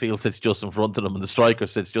box. Midfield sits just in front of them, and the striker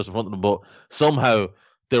sits just in front of them. But somehow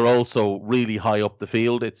they're also really high up the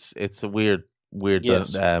field. It's a weird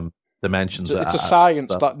yes. Dimensions. It's a science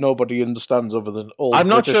that nobody understands other than all. I'm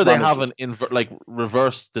not sure managers. They haven't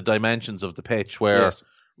reversed the dimensions of the pitch, where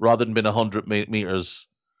rather than being 100 meters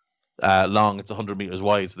long. It's 100 meters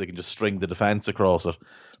wide, so they can just string the defense across it.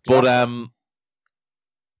 But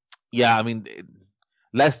yeah, I mean,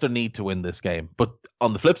 Leicester need to win this game. But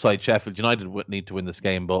on the flip side, Sheffield United would need to win this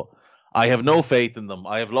game. But I have no faith in them.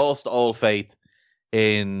 I have lost all faith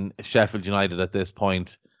in Sheffield United at this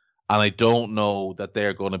point, and I don't know that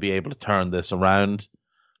they're going to be able to turn this around.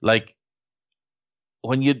 Like,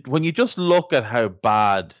 when you just look at how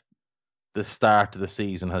bad the start of the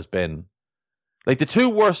season has been, like the two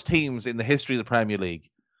worst teams in the history of the Premier League,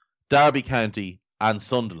 Derby County and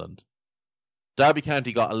Sunderland. Derby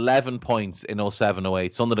County got 11 points in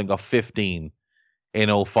 07-08. Sunderland got 15 in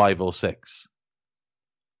 05-06.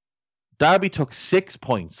 Derby took 6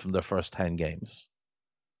 points from their first 10 games.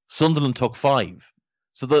 Sunderland took 5.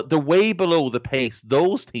 So they're way below the pace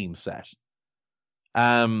those teams set.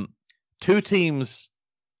 Two teams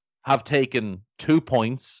have taken 2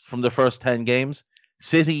 points from their first 10 games.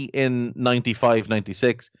 City in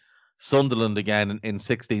 95-96. Sunderland again in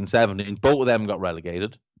 16-17. Both of them got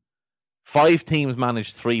relegated. 5 teams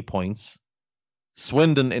managed 3 points.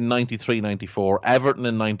 Swindon in 93-94, Everton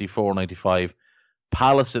in 94-95,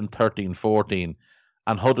 Palace in 13-14,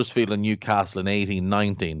 and Huddersfield and Newcastle in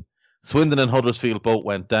 18-19. Swindon and Huddersfield both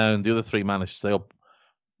went down. The other 3 managed to stay up.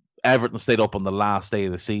 Everton stayed up on the last day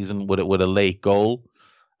of the season with a late goal.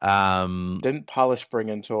 Didn't Palace bring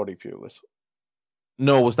in Tony Pulis?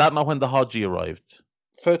 No, was that not when the Hodgie arrived?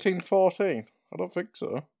 13-14? I don't think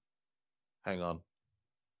so. Hang on.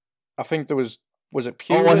 I think there was it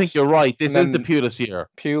Pulis? Oh, I think you're right. This is the Pulis year.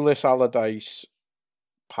 Pulis, Allardyce,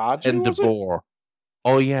 Pardew, and De Boer.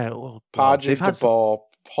 Oh, yeah. Oh, Pardew, De Boer,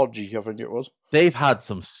 Hodgie, I think it was. They've had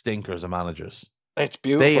some stinkers of managers. It's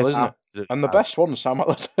beautiful, isn't it? And the best one, Sam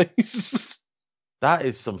Allardyce. That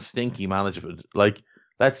is some stinky management. Like,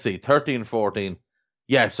 let's see, 13-14.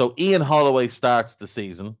 Yeah, so Ian Holloway starts the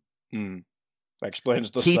season. Explains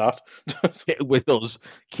the start. With us.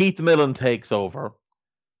 Keith Millen takes over.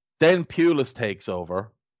 Then Pulis takes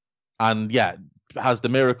over. And, yeah, has the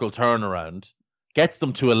miracle turnaround. Gets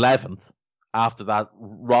them to 11th after that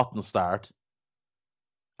rotten start.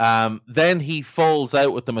 Then he falls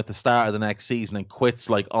out with them at the start of the next season and quits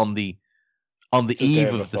like on the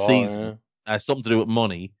eve of the season. Yeah. Something to do with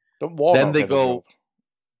money. Then they go,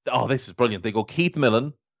 oh, this is brilliant. They go Keith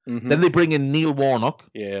Millen. Mm-hmm. Then they bring in Neil Warnock.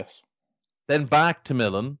 Yes. Then back to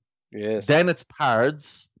Millen. Yes. Then it's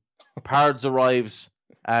Pards. Pards arrives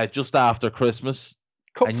just after Christmas.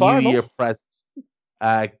 Cup final. New Year present.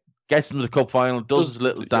 Gets them to the cup final. Does his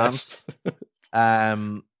little dance.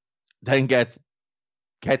 Then gets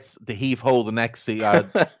the heave-ho the next season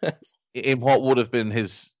in what would have been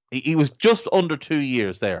his... He was just under 2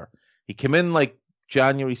 years there. He came in like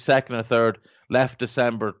January 2nd or 3rd, left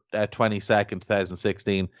December 22nd,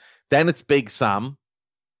 2016. Then it's Big Sam.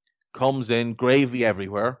 Comes in, gravy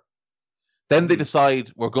everywhere. Then they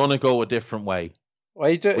decide we're going to go a different way. Well,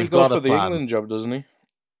 he goes for the England job, doesn't he?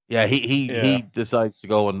 Yeah, he decides to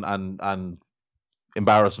go and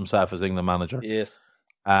embarrass himself as England manager. Yes.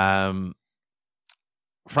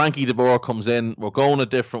 Frankie de Boer comes in. We're going a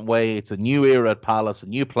different way. It's a new era at Palace, a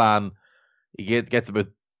new plan. He gets about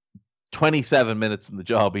 27 minutes in the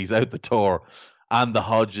job. He's out the door, and the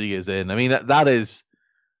Hodgie is in. I mean, that is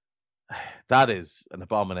an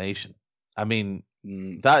abomination. I mean,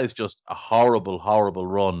 that is just a horrible, horrible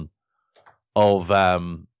run of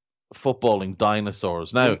footballing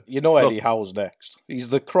dinosaurs. Now, you know Eddie Howe's next. He's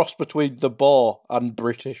the cross between the Boer and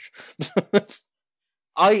British.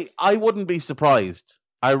 I wouldn't be surprised.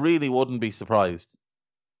 I really wouldn't be surprised.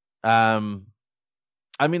 I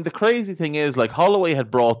mean, the crazy thing is, like, Holloway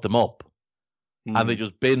had brought them up, and they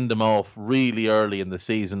just binned them off really early in the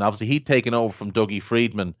season. Obviously, he'd taken over from Dougie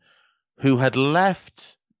Freedman, who had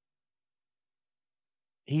left.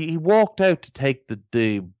 He walked out to take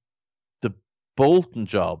the Bolton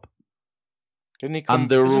job. Didn't he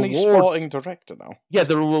come? Isn't he sporting director now? Yeah,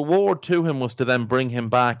 the reward to him was to then bring him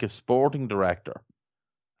back as sporting director.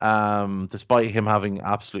 Despite him having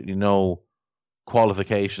absolutely no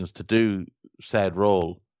qualifications to do said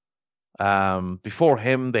role. Before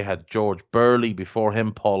him, they had George Burley. Before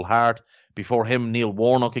him, Paul Hart. Before him, Neil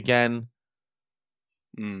Warnock again.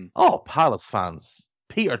 Oh, Palace fans.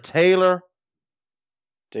 Peter Taylor.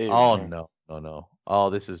 No. Oh,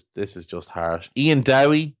 this is just harsh. Ian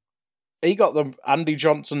Dowie. He got them Andy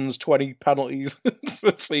Johnson's 20 penalties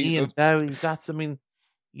this season. Ian Dowie, that's, I mean,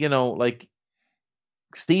 you know, like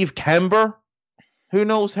Steve Kember. Who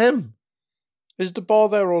knows him? Is De Boer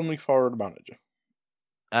their only foreign manager?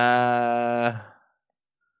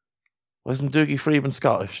 Wasn't Dougie Freedman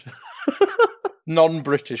Scottish?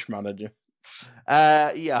 Non-British manager.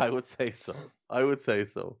 Yeah, I would say so.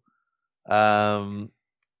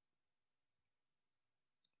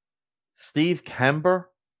 Steve Kember.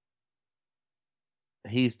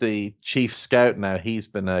 He's the chief scout now. He's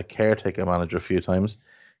been a caretaker manager a few times.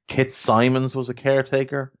 Kit Simons was a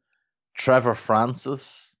caretaker. Trevor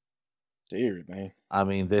Francis. Dear me. I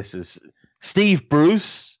mean, this is Steve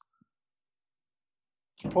Bruce.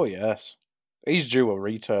 Oh, yes. He's due a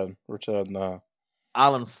return now.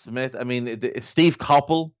 Alan Smith. I mean, Steve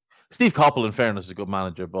Coppell. Steve Coppell, in fairness, is a good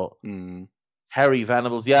manager, but Harry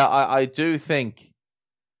Venables. Yeah, I do think.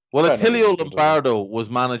 Well, Attilio Lombardo was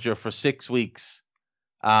manager for 6 weeks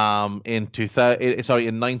in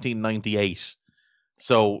 1998.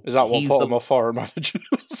 So is that what put him off foreign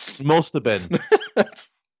managers? Must have been.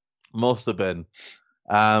 Must have been.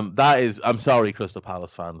 That is. I'm sorry, Crystal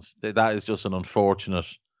Palace fans. That is just an unfortunate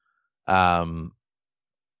run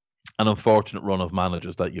of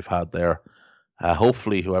managers that you've had there.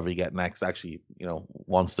 Hopefully, whoever you get next actually,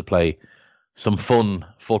 wants to play some fun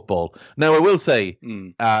football. Now, I will say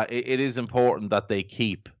it is important that they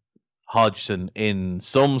keep Hodgson in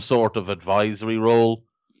some sort of advisory role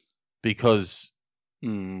because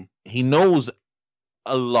he knows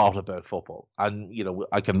a lot about football, and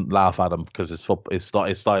I can laugh at him because his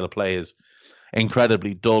style of play is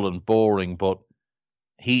incredibly dull and boring, but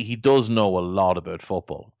he does know a lot about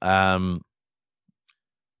football. But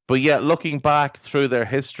yeah, looking back through their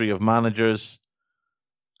history of managers,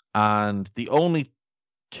 and the only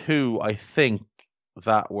two I think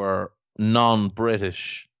that were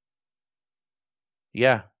non-British,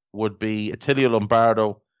 would be Attilio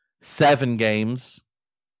Lombardo, 7 games,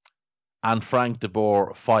 and Frank de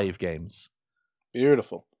Boer, 5 games.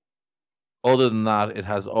 Beautiful. Other than that, it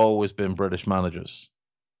has always been British managers.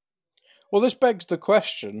 Well, this begs the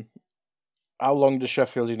question, how long does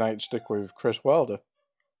Sheffield United stick with Chris Wilder?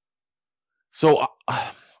 So,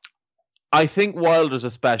 I think Wilder's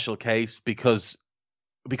a special case because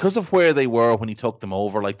of where they were when he took them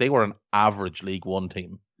over. Like, they were an average League One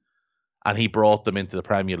team, and he brought them into the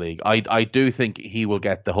Premier League. I do think he will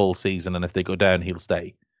get the whole season, and if they go down, he'll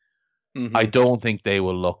stay. I don't think they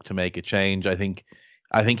will look to make a change. I think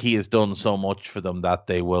he has done so much for them that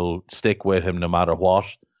they will stick with him no matter what.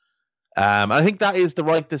 I think that is the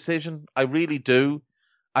right decision. I really do.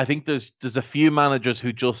 I think there's a few managers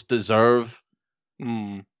who just deserve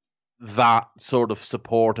that sort of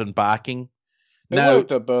support and backing. It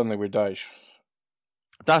worked at Burnley with Dyche.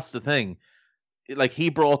 That's the thing. Like, he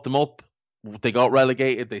brought them up. They got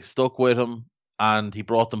relegated. They stuck with him. And he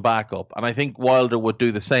brought them back up. And I think Wilder would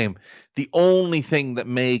do the same. The only thing that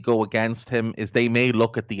may go against him is they may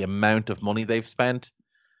look at the amount of money they've spent.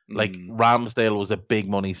 Like, Ramsdale was a big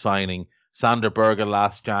money signing. Sander Berge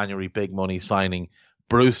last January, big money signing.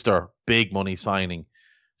 Brewster, big money signing.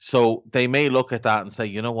 So they may look at that and say,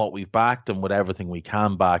 you know what, we've backed him with everything we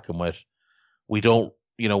can back him with. We don't,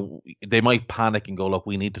 they might panic and go, look,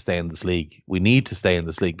 we need to stay in this league. We need to stay in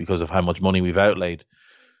this league because of how much money we've outlaid.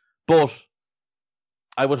 But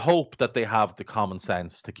I would hope that they have the common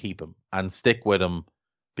sense to keep him and stick with him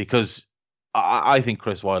because I think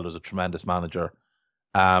Chris Wilder is a tremendous manager.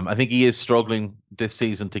 I think he is struggling this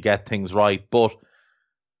season to get things right, but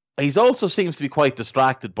he also seems to be quite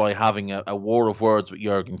distracted by having a war of words with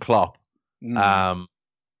Jurgen Klopp.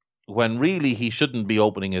 When really he shouldn't be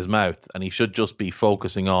opening his mouth and he should just be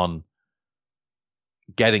focusing on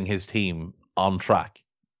getting his team on track.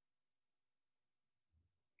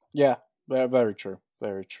 Yeah, very true.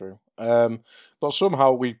 Very true. But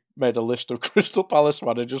somehow we made a list of Crystal Palace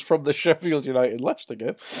managers from the Sheffield United Leicester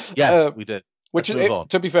game. Yes, we did. Which,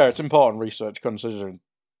 to be fair, it's important research considering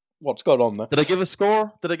what's going on there. Did I give a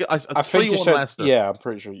score? I think you said, Leicester. Yeah, I'm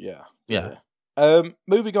pretty sure, yeah.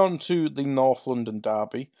 Moving on to the North London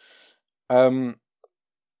derby.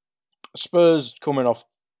 Spurs coming off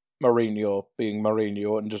Mourinho being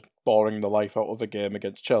Mourinho and just boring the life out of the game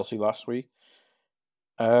against Chelsea last week.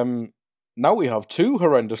 Now we have 2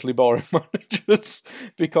 horrendously boring managers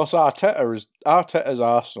because Arteta's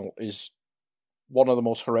Arsenal is one of the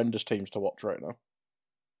most horrendous teams to watch right now.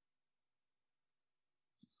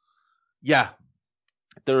 Yeah,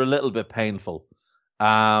 they're a little bit painful.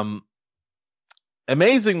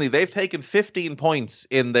 Amazingly, they've taken 15 points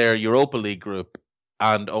in their Europa League group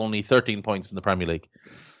and only 13 points in the Premier League.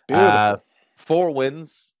 Beautiful. 4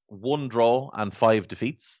 wins, 1 draw, and 5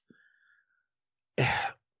 defeats.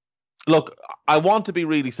 Look, I want to be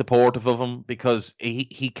really supportive of him because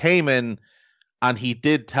he came in and he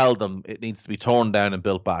did tell them it needs to be torn down and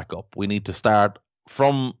built back up. We need to start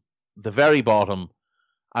from the very bottom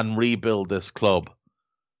and rebuild this club.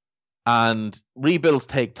 And rebuilds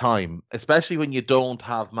take time, especially when you don't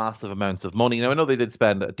have massive amounts of money. Now, I know they did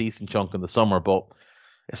spend a decent chunk in the summer, but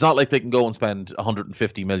it's not like they can go and spend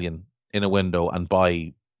 150 million in a window and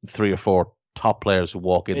buy 3 or 4 top players who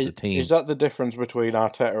walk into the team. Is that the difference between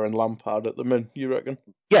Arteta and Lampard at the minute, you reckon?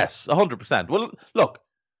 Yes, 100%. Well, look,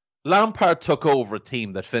 Lampard took over a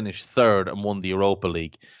team that finished third and won the Europa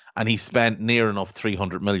League, and he spent near enough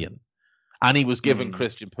 300 million. And he was given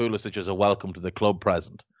Christian Pulisic as a welcome to the club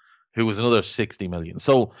present, who was another 60 million.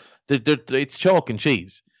 So it's chalk and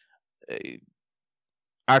cheese.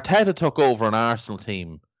 Arteta took over an Arsenal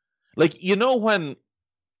team. Like, you know, when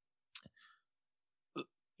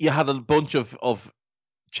you had a bunch of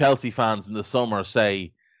Chelsea fans in the summer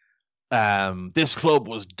say, this club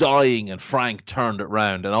was dying and Frank turned it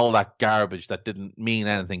round, and all that garbage that didn't mean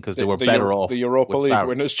anything because they were better off. The Europa League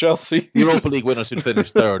winners, Chelsea. The Europa League winners who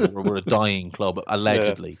finished third were a dying club,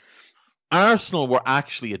 allegedly. Yeah. Arsenal were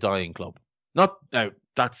actually a dying club. Now,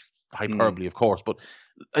 that's hyperbole, of course, but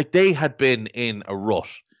like, they had been in a rut.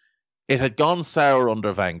 It had gone sour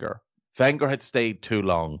under Wenger. Wenger had stayed too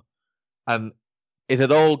long, and it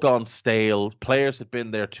had all gone stale. Players had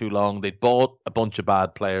been there too long. They'd bought a bunch of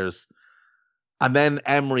bad players. And then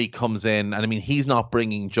Emery comes in, and I mean, he's not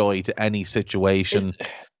bringing joy to any situation.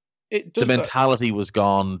 The mentality was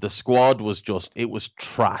gone. The squad was it was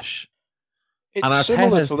trash. It's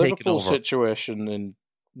similar to Liverpool's situation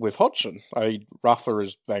with Hodgson. Rafa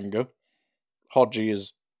is Wenger, Hodgie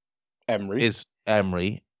is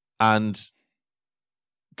Emery. And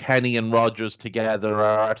Kenny and Rodgers together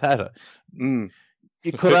are Arteta. You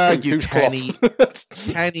could argue Kenny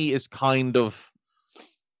is kind of...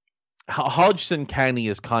 Hodgson Kenny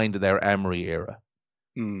is kind of their Emery era.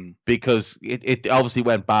 Because it obviously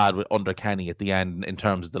went bad under Kenny at the end in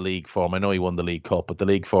terms of the league form. I know he won the League Cup, but the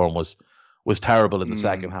league form was terrible in the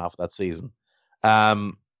second half of that season.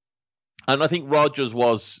 And I think Rodgers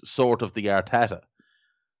was sort of the Arteta.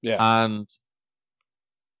 Yeah. And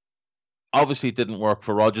obviously it didn't work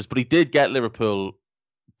for Rodgers, but he did get Liverpool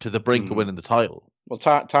to the brink of winning the title. Well,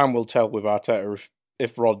 time will tell with Arteta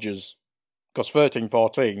if Rodgers... Because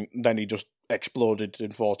 13-14, then he just exploded in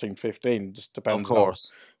 14-15. Just depends on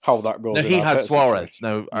how that goes. Now, he had Suarez.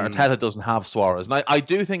 Now, Arteta doesn't have Suarez. And I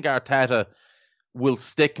do think Arteta will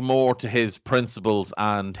stick more to his principles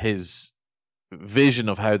and his vision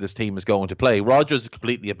of how this team is going to play. Rodgers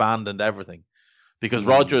completely abandoned everything because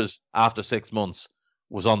Rodgers, after 6 months,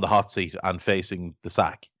 was on the hot seat and facing the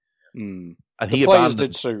sack. And the players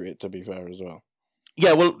did suit it, to be fair, as well.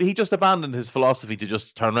 Yeah, well, he just abandoned his philosophy to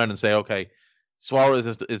just turn around and say, okay, Suarez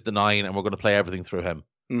is the 9 and we're going to play everything through him.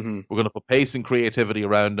 We're going to put pace and creativity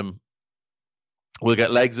around him. We'll get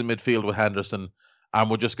legs in midfield with Henderson and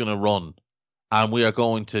we're just going to run. And we are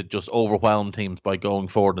going to just overwhelm teams by going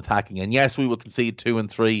forward and attacking. And yes, we will concede 2 and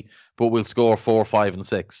 3, but we'll score 4, 5 and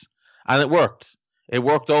 6. And it worked. It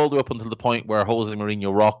worked all the way up until the point where Jose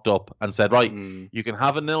Mourinho rocked up and said, right, you can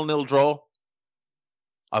have a 0-0 draw.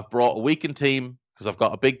 I've brought a weakened team because I've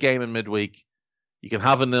got a big game in midweek. You can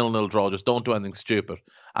have a 0-0 draw. Just don't do anything stupid.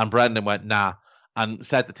 And Brendan went, nah, and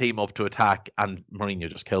set the team up to attack. And Mourinho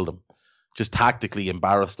just killed him. Just tactically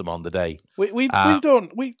embarrassed him on the day. We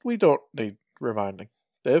don't need reminding,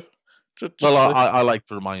 Dave. I like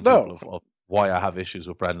to remind people of why I have issues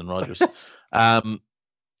with Brendan Rodgers.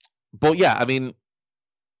 But yeah, I mean,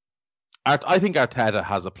 I think Arteta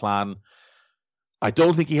has a plan. I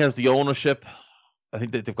don't think he has the ownership. I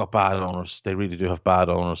think they've got bad owners. They really do have bad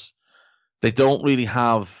owners. They don't really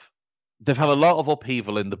have... They've had a lot of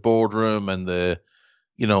upheaval in the boardroom and the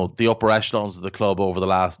upper echelons of the club over the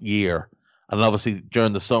last year. And obviously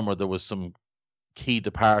during the summer there was some key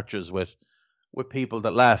departures with people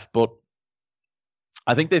that left. But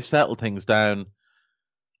I think they've settled things down.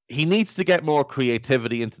 He needs to get more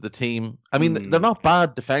creativity into the team. I mean, they're not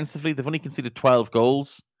bad defensively. They've only conceded 12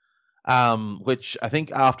 goals, which I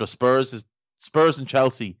think after Spurs and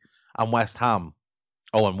Chelsea and West Ham.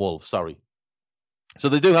 Oh, and Wolves, sorry. So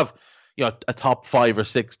they do have, a top 5 or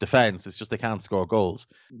 6 defense. It's just they can't score goals.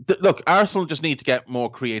 Look, Arsenal just need to get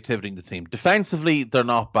more creativity in the team. Defensively, they're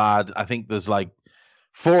not bad. I think there's like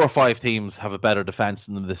 4 or 5 teams have a better defense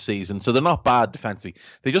than them this season. So they're not bad defensively.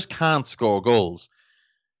 They just can't score goals.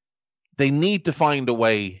 They need to find a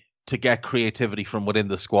way to get creativity from within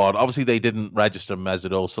the squad. Obviously, they didn't register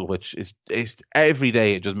Mesut Ozil, which is every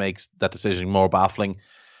day it just makes that decision more baffling.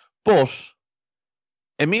 But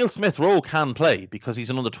Emile Smith-Rowe can play because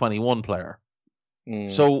he's an under-21 player.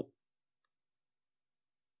 So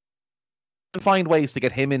find ways to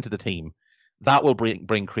get him into the team. That will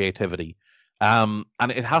bring creativity. And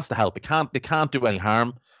it has to help. It can't do any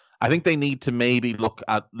harm. I think they need to maybe look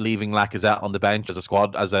at leaving Lacazette on the bench as a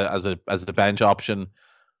squad, as a bench option,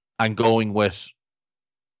 and going with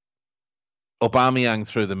Aubameyang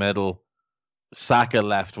through the middle, Saka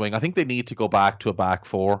left wing. I think they need to go back to a back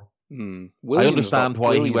 4. I understand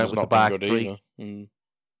why he went with the back three.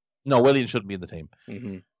 No, Willian shouldn't be in the team.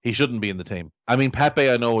 Mm-hmm. He shouldn't be in the team. I mean, Pepe,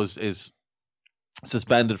 I know, is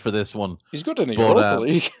suspended for this one. He's good in the Europa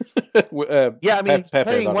League. Yeah, I mean, he's Pepe,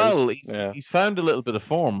 playing well. He's found a little bit of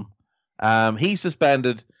form. He's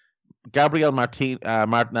suspended. Gabriel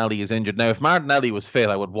Martinelli is injured. Now, if Martinelli was fit,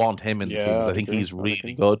 I would want him in the team because I think he's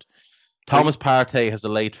really good. Thomas Partey has a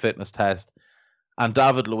late fitness test, and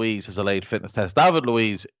David Luiz has a late fitness test. David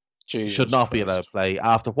Luiz should not be allowed to play.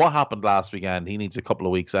 After what happened last weekend, he needs a couple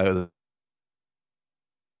of weeks out of it.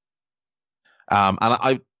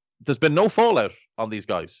 There's been no fallout on these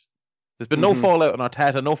guys. There's been no fallout on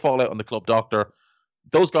Arteta, no fallout on the club doctor.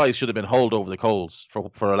 Those guys should have been hauled over the coals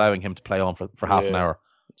for allowing him to play on for half an hour.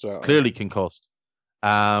 Exactly. Clearly concussed.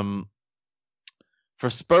 For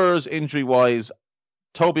Spurs, injury-wise,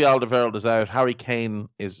 Toby Alderweireld is out. Harry Kane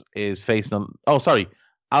is facing...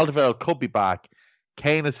 Alderweireld could be back.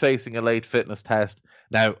 Kane is facing a late fitness test.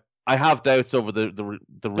 Now, I have doubts over the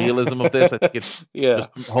realism of this. I think it's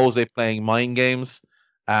just Jose playing mind games.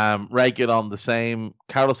 Reguilon the same.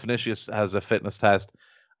 Carlos Vinicius has a fitness test.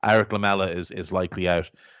 Eric Lamela is likely out.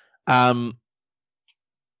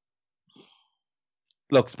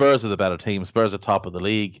 Look, Spurs are the better team. Spurs are top of the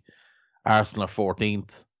league. Arsenal are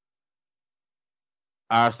 14th.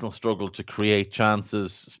 Arsenal struggle to create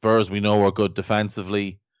chances. Spurs, we know, are good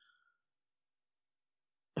defensively.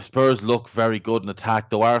 Spurs look very good in attack,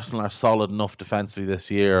 though Arsenal are solid enough defensively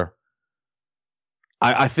this year.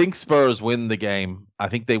 I think Spurs win the game. I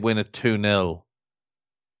think they win it 2-0.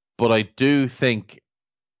 But I do think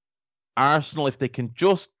Arsenal, if they can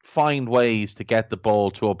just find ways to get the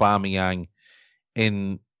ball to Aubameyang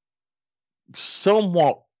in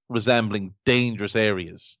somewhat resembling dangerous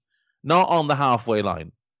areas, not on the halfway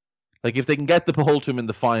line. Like if they can get the ball to him in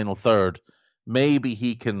the final third, maybe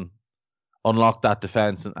he can unlock that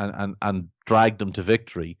defense and drag them to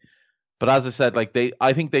victory. But as I said,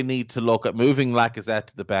 I think they need to look at moving Lacazette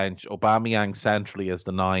to the bench, Aubameyang centrally as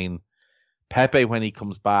the 9, Pepe when he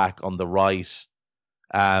comes back on the right,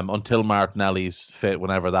 until Martinelli's fit,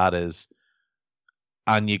 whenever that is.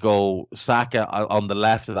 And you go Saka on the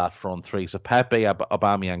left of that front three. So Pepe,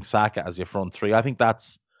 Aubameyang, Saka as your front three. I think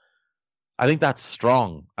that's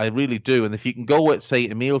strong. I really do. And if you can go with, say,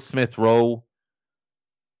 Emile Smith-Rowe,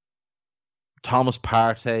 Thomas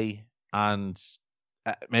Partey, and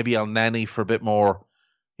maybe El Neni for a bit more,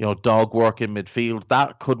 dog work in midfield,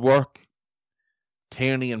 that could work.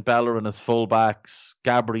 Tierney and Bellerin as fullbacks,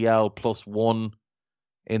 Gabriel +1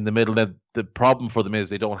 in the middle. Now, the problem for them is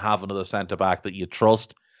they don't have another centre-back that you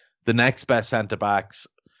trust. The next best centre-backs,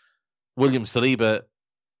 William Saliba,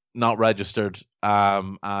 not registered,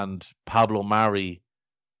 and Pablo Mari,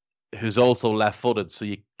 who's also left-footed, so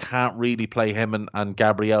you can't really play him and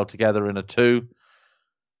Gabriel together in a 2.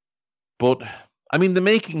 But, I mean, the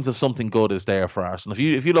makings of something good is there for Arsenal.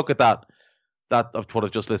 If you look at that of what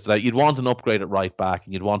I've just listed out, you'd want an upgrade at right-back,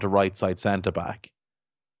 and you'd want a right-side centre-back.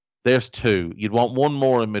 There's 2. You'd want one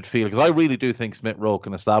more in midfield, because I really do think Smith-Rowe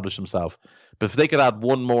can establish himself. But if they could add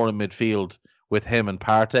one more in midfield with him and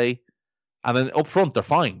Partey, and then up front, they're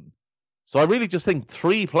fine. So I really just think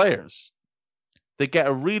 3 players. They get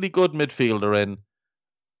a really good midfielder in,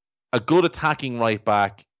 a good attacking right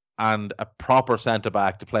back, and a proper centre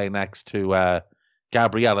back to play next to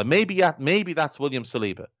Gabriel. And maybe that's William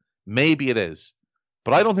Saliba. Maybe it is.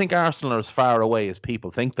 But I don't think Arsenal are as far away as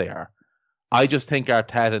people think they are. I just think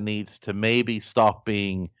Arteta needs to maybe stop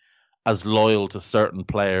being as loyal to certain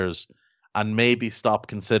players and maybe stop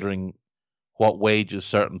considering what wages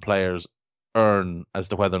certain players earn as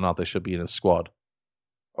to whether or not they should be in his squad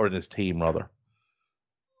or in his team, rather.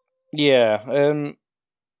 Yeah.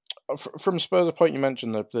 From Spurs' point, you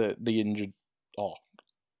mentioned the injured,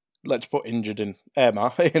 let's put injured in air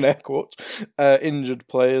quotes, injured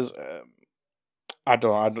players. I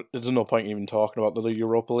don't know. There's no point even talking about the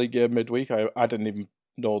Europa League game midweek. I didn't even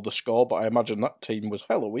know the score, but I imagine that team was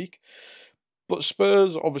hella weak. But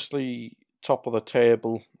Spurs, obviously, top of the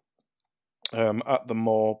table at the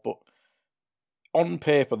more, but on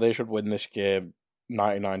paper, they should win this game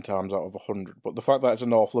 99 times out of 100. But the fact that it's a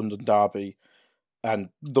North London derby and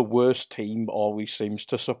the worst team always seems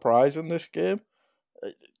to surprise in this game,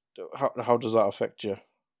 how does that affect you?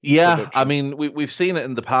 Yeah, prediction? I mean, we've seen it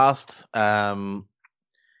in the past.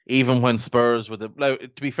 Even when Spurs were to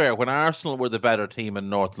be fair, when Arsenal were the better team in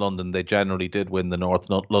North London, they generally did win the North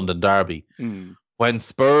London derby. When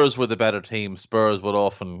Spurs were the better team, Spurs would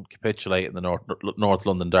often capitulate in the North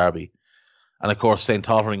London derby. And of course, St.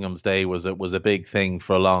 Totteringham's Day was a big thing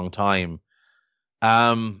for a long time.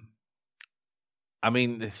 I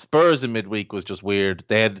mean, Spurs in midweek was just weird.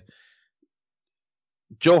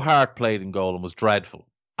 Joe Hart played in goal and was dreadful,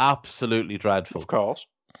 absolutely dreadful. Of course.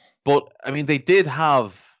 But I mean, they did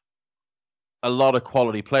have a lot of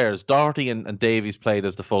quality players. Doherty and Davies played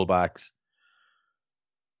as the fullbacks.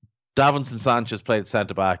 Davinson Sanchez played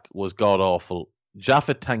centre back, was god awful.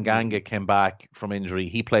 Japhet Tanganga came back from injury.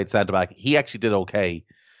 He played centre back. He actually did okay.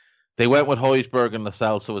 They went with Højbjerg and Lo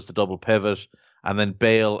Celso as the double pivot, and then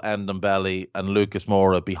Bale, Ndombele, and Lucas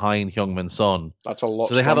Moura behind Heung-min Son. That's a lot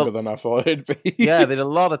stronger than I thought it'd be. Yeah, they had a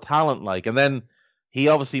lot of talent, and then he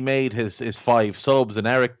obviously made his 5 subs, and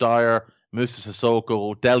Eric Dyer, Moussa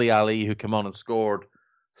Sissoko, Dele Alli, who came on and scored,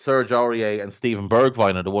 Serge Aurier, and Steven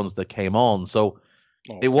Bergwijn are the ones that came on. So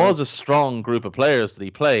it was a strong group of players that he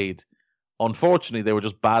played. Unfortunately, they were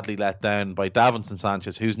just badly let down by Davinson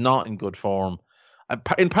Sanchez, who's not in good form,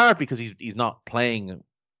 in part because he's not playing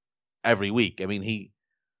every week. I mean, he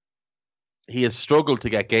has struggled to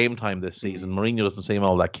get game time this season. Mourinho doesn't seem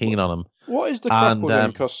all that keen on him. What is the crack with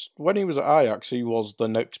him? Because when he was at Ajax, he was the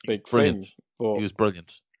next big thing. But he was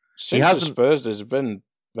brilliant. Since the Spurs days, has been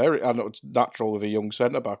very, I know it's natural with a young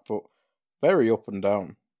centre-back, but very up and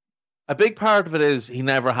down. A big part of it is he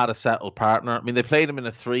never had a settled partner. I mean, they played him in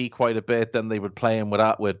a 3 quite a bit. Then they would play him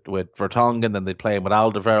with Vertonghen. Then they'd play him with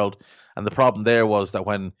Alderweireld. And the problem there was that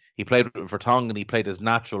when he played with Vertonghen, he played his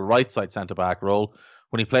natural right side centre back role.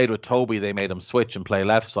 When he played with Toby, they made him switch and play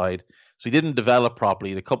left side. So he didn't develop properly.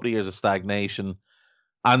 He had a couple of years of stagnation.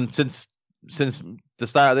 And since the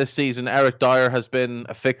start of this season, Eric Dyer has been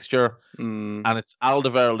a fixture, and it's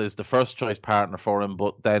Alderweireld is the first choice partner for him.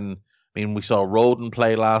 But then, I mean, we saw Rodon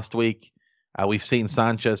play last week. We've seen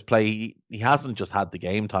Sanchez play. He hasn't just had the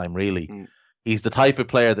game time, really. He's the type of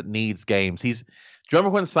player that needs games. Do you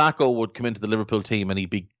remember when Sacco would come into the Liverpool team and he'd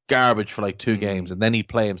be garbage for like 2 games, and then he'd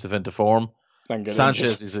play himself into form?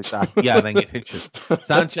 Sanchez is exactly, then get injured.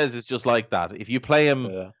 Sanchez is just like that. If you play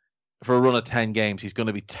him for a run of 10 games, he's going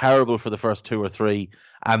to be terrible for the first 2 or 3,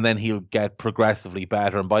 and then he'll get progressively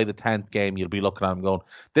better. And by the 10th game, you'll be looking at him going,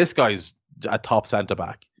 this guy's a top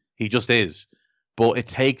centre-back. He just is. But it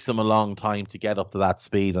takes him a long time to get up to that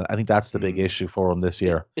speed. And I think that's the big issue for him this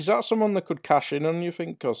year. Is that someone that could cash in on, you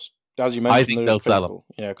think? Because, as you mentioned, I think they'll sell him.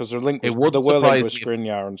 Yeah, because they're linked with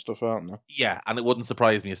Skriniar and stuff, aren't they? Yeah, and it wouldn't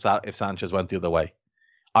surprise me if Sanchez went the other way.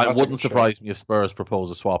 It wouldn't surprise me if Spurs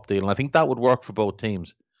propose a swap deal. And I think that would work for both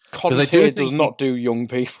teams. Conte does not do young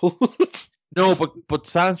people. No, but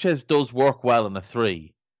Sanchez does work well in a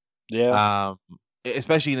 3. Yeah.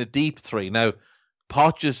 Especially in a deep 3. Now,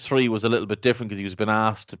 Poch's 3 was a little bit different because he was been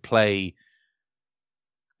asked to play.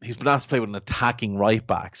 He's been asked to play with an attacking right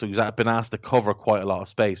back, so he's been asked to cover quite a lot of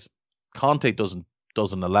space. Conte doesn't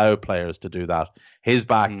allow players to do that. His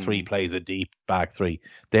back 3 plays a deep back 3.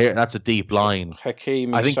 That's a deep line.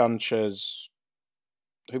 Hakimi, Sanchez.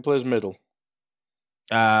 Who plays middle?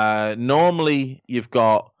 Normally you've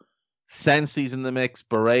got Sensi's in the mix,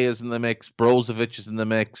 Barea's in the mix, Brozovic is in the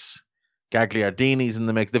mix, Gagliardini's in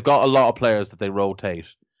the mix. They've got a lot of players that they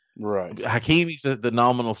rotate. Right. Hakimi's the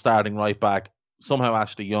nominal starting right back. Somehow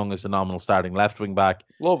Ashley Young is the nominal starting left wing back.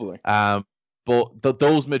 Lovely. But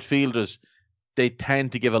those midfielders, they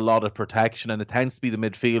tend to give a lot of protection, and it tends to be the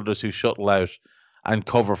midfielders who shuttle out and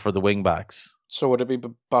cover for the wing backs. So would it be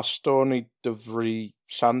Bastoni, De Vrij,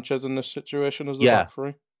 Sanchez in this situation as the back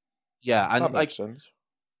 3? Yeah, and that makes sense.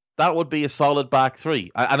 That would be a solid back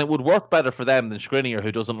 3, and it would work better for them than Skriniar,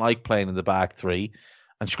 who doesn't like playing in the back 3.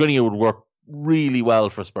 And Skriniar would work really well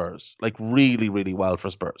for Spurs, like really, really well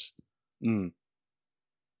for Spurs.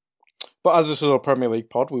 But as this is our Premier League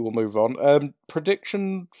pod, we will move on.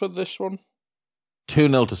 Prediction for this one?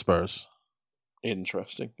 2-0 to Spurs.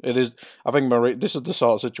 Interesting. It is. I think this is the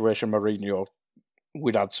sort of situation Mourinho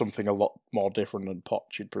would add something a lot more different than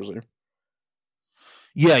Poch, you'd presume.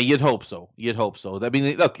 Yeah, you'd hope so. I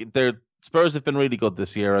mean, look, Spurs have been really good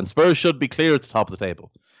this year, and Spurs should be clear at the top of the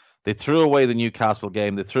table. They threw away the Newcastle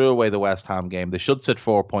game. They threw away the West Ham game. They should sit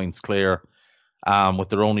 4 points clear, with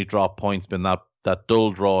their only drop points being that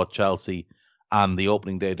dull draw at Chelsea and the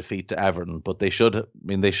opening day defeat to Everton. But they should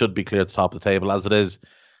be clear at the top of the table. As it is,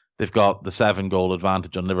 they've got the 7-goal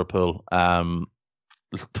advantage on Liverpool,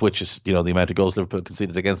 which is, the amount of goals Liverpool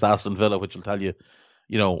conceded against Aston Villa, which will tell you,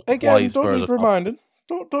 again, why Spurs don't need reminding.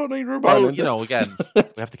 Don't need reminding. Well, again, we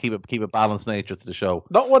have to keep a balanced nature to the show.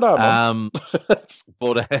 Not what I'm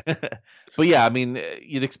but yeah, I mean,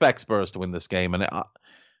 you'd expect Spurs to win this game, and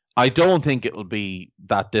I don't think it'll be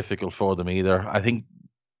that difficult for them either. I think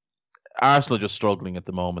Arsenal are just struggling at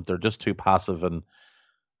the moment. They're just too passive, and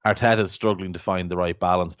Arteta's struggling to find the right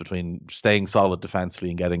balance between staying solid defensively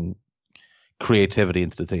and getting creativity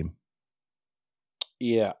into the team.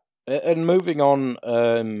 Yeah, and moving on,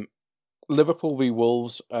 Liverpool v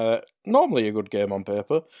Wolves, normally a good game on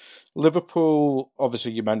paper. Liverpool,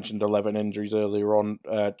 obviously you mentioned 11 injuries earlier on.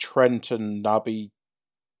 Trent and Naby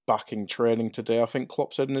back in training today, I think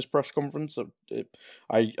Klopp said in his press conference.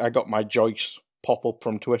 I got my Joyce pop-up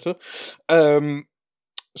from Twitter.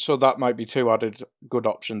 So that might be two added good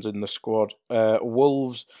options in the squad.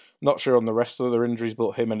 Wolves, not sure on the rest of their injuries,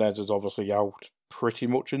 but Jimenez is obviously out pretty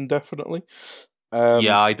much indefinitely.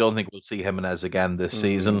 I don't think we'll see Jimenez again this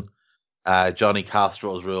season. Johnny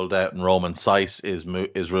Castro is ruled out, and Roman Saiss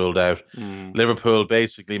is ruled out. Liverpool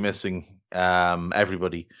basically missing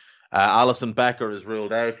everybody. Alisson Becker is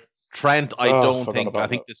ruled out. Trent, I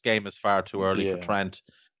think this game is far too early for Trent.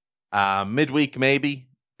 Midweek maybe,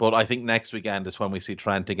 but I think next weekend is when we see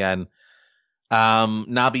Trent again.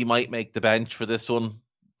 Naby might make the bench for this one,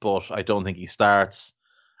 but I don't think he starts.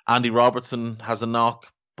 Andy Robertson has a knock,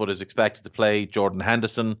 but is expected to play. Jordan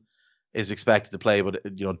Henderson is expected to play, but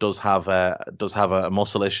does have a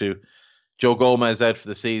muscle issue. Joe Gomez out for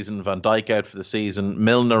the season. Van Dijk out for the season.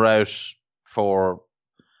 Milner out for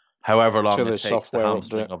however long it takes the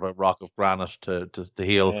hamstring of a rock of granite to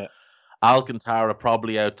heal. Yeah. Alcantara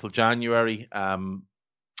probably out till January, and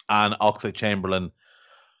Oxlade-Chamberlain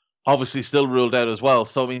obviously still ruled out as well.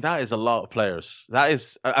 So I mean, that is a lot of players. That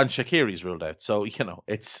is, and Shaqiri's ruled out. So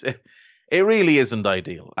it really isn't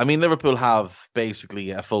ideal. I mean, Liverpool have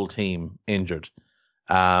basically a full team injured.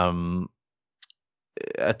 A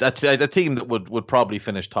team that would probably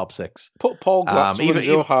finish top 6. Put Paul Glatzel and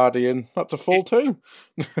Joe Hardy in. That's a full team.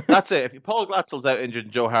 That's it. If Paul Glatzel's out injured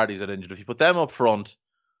and Joe Hardy's out injured, if you put them up front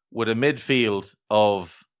with a midfield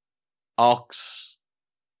of Ox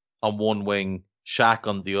on one wing, Shaq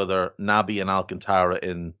on the other, Naby and Alcantara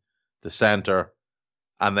in the centre,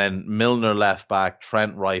 and then Milner left back,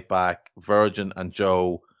 Trent right back, Virgin and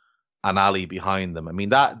Joe and Ali behind them. I mean,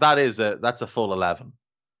 that's a full 11.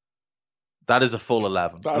 That is a full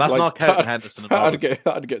 11. And that's not counting Henderson and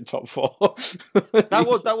I'd get top 4.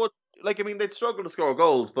 that would I mean, they'd struggle to score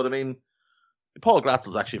goals, but I mean, Paul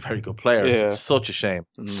Glatzel's actually a very good player. Yeah. It's such a shame.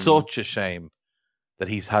 Such a shame that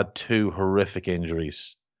he's had 2 horrific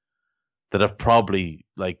injuries that have probably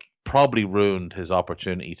ruined his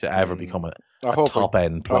opportunity to ever become a top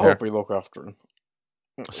end player. I hope we look after him.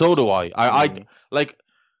 So do I.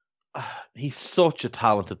 He's such a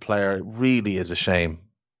talented player. It really is a shame.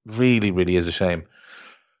 Really, really is a shame.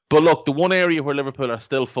 But look, the one area where Liverpool are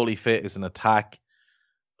still fully fit is in attack.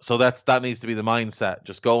 So that needs to be the mindset.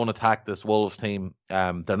 Just go and attack this Wolves team.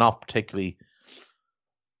 They're not particularly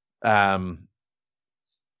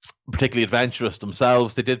adventurous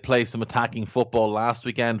themselves. They did play some attacking football last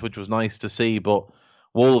weekend, which was nice to see, but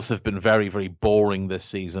Wolves have been very, very boring this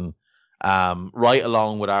season. Right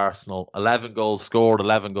along with Arsenal. 11 goals scored,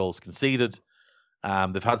 11 goals conceded.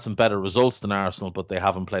 They've had some better results than Arsenal, but they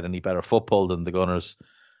haven't played any better football than the Gunners.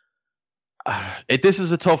 This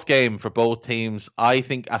is a tough game for both teams. I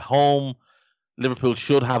think at home, Liverpool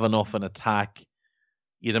should have enough in attack.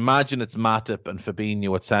 You'd imagine it's Matip and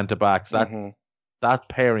Fabinho at centre-backs. That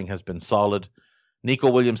pairing has been solid. Nico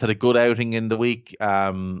Williams had a good outing in the week,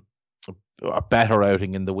 a better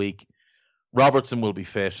outing in the week. Robertson will be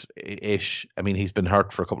fit-ish. I mean, he's been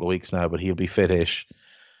hurt for a couple of weeks now, but he'll be fit-ish.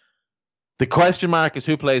 The question mark is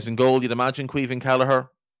who plays in goal. You'd imagine Caoimhin Kelleher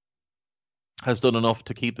has done enough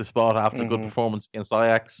to keep the spot after a good performance against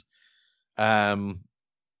Ajax. Once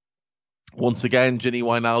again, Gini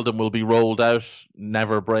Wijnaldum will be rolled out.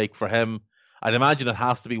 Never a break for him. I'd imagine it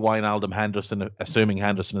has to be Wijnaldum, Henderson, assuming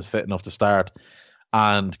Henderson is fit enough to start,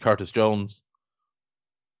 and Curtis Jones.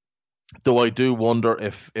 Though I do wonder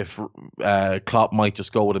if Klopp might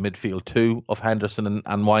just go with a midfield 2 of Henderson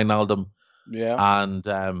and Wijnaldum,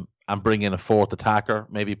 and bring in a 4th attacker,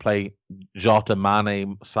 maybe play Jota,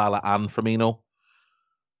 Mane, Salah, and Firmino.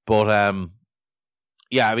 But I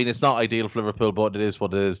mean, it's not ideal for Liverpool, but it is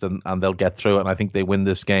what it is, and they'll get through it. And I think they win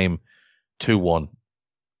this game 2-1.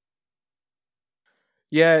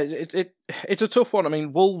 Yeah, it's a tough one. I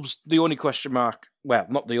mean, Wolves, the only question mark, well,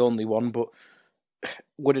 not the only one, but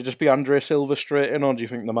would it just be Andre Silva straight in, or do you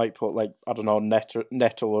think they might put,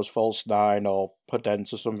 Neto as false 9 or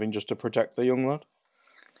Podence or something just to protect the young lad?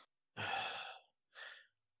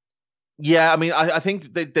 Yeah, I mean, I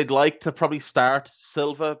think they'd like to probably start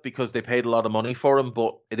Silva because they paid a lot of money for him,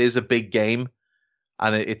 but it is a big game,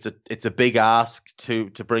 and it's a big ask to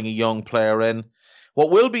bring a young player in.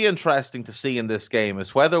 What will be interesting to see in this game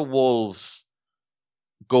is whether Wolves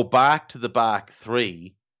go back to the back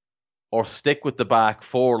 3 or stick with the back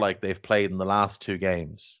 4 like they've played in the last 2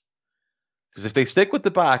 games. Because if they stick with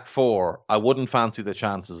the back 4, I wouldn't fancy the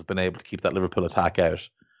chances of being able to keep that Liverpool attack out.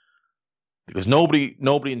 because nobody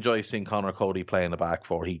enjoys seeing Connor Cody play in the back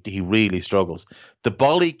four. He really struggles. The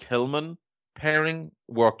Bolly-Kilman pairing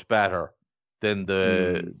worked better than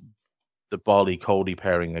the Bolly-Cody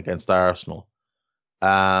pairing against Arsenal.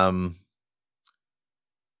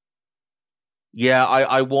 Yeah,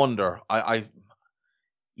 I wonder.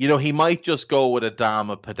 He might just go with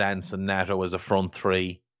Adama, Podence, and Neto as a front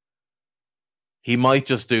three. He might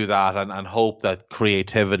just do that and hope that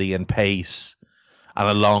creativity and pace and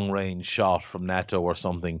a long range shot from Neto or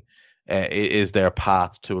something is their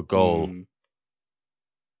path to a goal.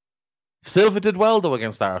 Silva did well though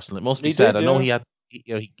against Arsenal. It must be said. I know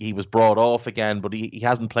he was brought off again, but he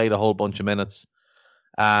hasn't played a whole bunch of minutes.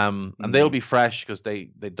 And they'll be fresh because they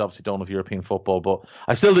obviously don't have European football. But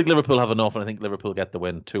I still think Liverpool have enough, and I think Liverpool get the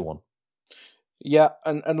win 2-1. Yeah,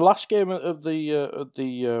 and last game of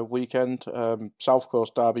the weekend, South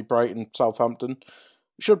Coast derby, Brighton, Southampton,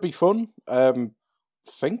 should be fun.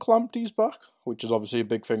 Think Lamptey's back, which is obviously a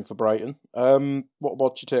big thing for Brighton.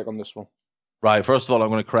 What's your take on this one? Right, first of all, I'm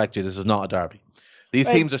going to correct you. This is not a derby. These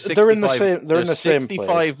teams are 65, they're in the same 65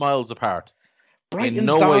 place. Miles apart. Brighton's in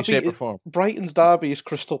no way, shape, or form. Brighton's derby is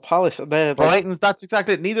Crystal Palace, and they're Brighton. That's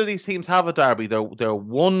exactly it. Neither of these teams have a derby. They're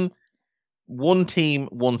one team,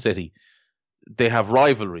 one city. They have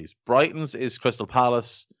rivalries. Brighton's is Crystal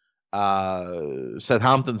Palace.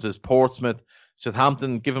 Southampton's is Portsmouth.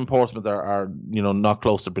 Southampton, given Portsmouth are not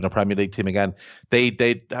close to being a Premier League team again,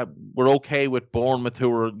 they were okay with Bournemouth, who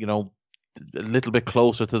were a little bit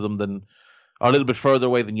closer to them than. Or a little bit further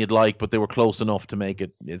away than you'd like, but they were close enough to make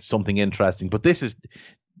it's something interesting. But these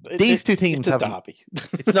two teams have a derby.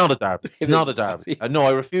 It's not a derby. It's not a derby. No,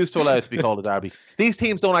 I refuse to allow it to be called a derby. These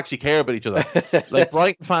teams don't actually care about each other. Like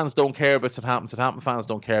Brighton fans don't care about Southampton. Southampton fans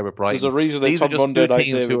don't care about Brighton. There's a reason it's on Monday night,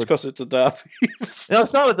 David, because it's a derby. No,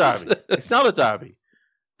 it's not a derby. It's not a derby.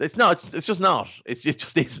 It's not. It's just not. It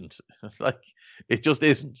just isn't. It just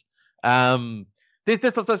isn't.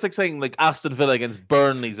 That's like saying like Aston Villa against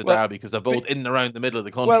Burnley's a derby because they're both in and around the middle of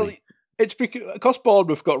the country. Well, it's because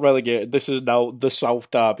Bournemouth got relegated. This is now the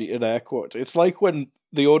South Derby in air quotes. It's like when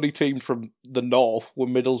the only team from the North were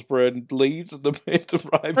Middlesbrough and Leeds, and they made the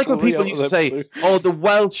rivalry. It's like when people used to say, "Oh, the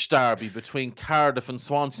Welsh derby between Cardiff and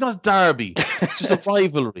Swansea." It's not a derby; it's just a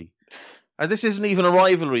rivalry. And this isn't even a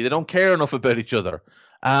rivalry. They don't care enough about each other.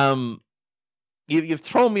 You've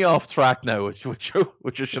thrown me off track now with your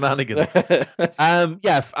shenanigans.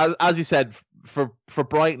 As you said, for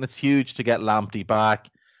Brighton, it's huge to get Lamptey back.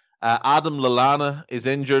 Adam Lallana is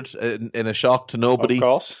injured in a shock to nobody. Of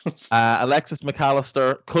course. Alexis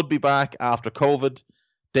McAllister could be back after COVID.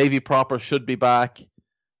 Davy Proper should be back.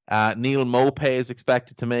 Neil Maupay is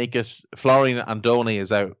expected to make it. Florian Andone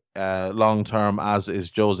is out long term, as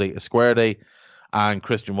is Jose Esquerde. And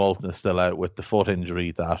Christian Walton is still out with the foot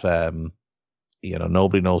injury that...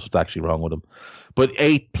 nobody knows what's actually wrong with him. But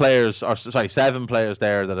 7 players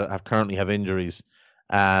there that currently have injuries,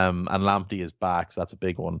 and Lamptey is back, so that's a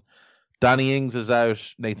big one. Danny Ings is out,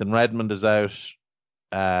 Nathan Redmond is out,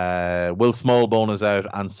 Will Smallbone is out,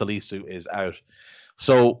 and Salisu is out.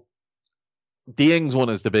 So the Ings one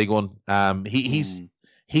is the big one.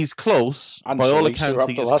 He's close. And by Salisu all accounts,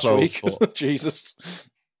 he is last close. week. But... Jesus.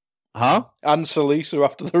 Huh? And Salisu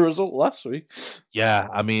after the result last week. Yeah,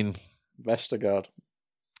 I mean... Vestergaard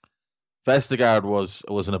was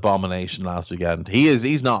an abomination last weekend.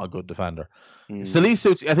 He's not a good defender.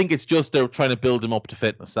 Salisu, I think it's just they're trying to build him up to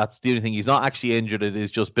fitness. That's the only thing. He's not actually injured. It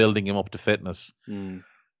is just building him up to fitness. Didn't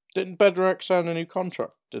Bednarek sign a new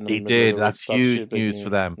contract? He did. That's huge news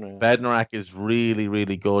for them. Yeah. Bednarek is really,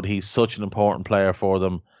 really good. He's such an important player for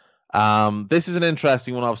them. This is an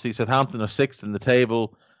interesting one. Obviously, Southampton are 6th in the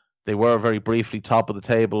table. They were very briefly top of the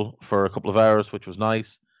table for a couple of hours, which was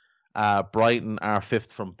nice. Brighton are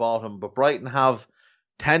 5th from bottom, but Brighton have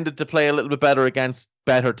tended to play a little bit better against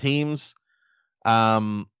better teams.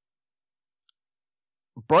 Brighton's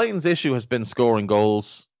issue has been scoring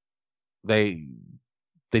goals. They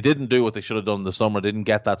didn't do what they should have done in the summer. They didn't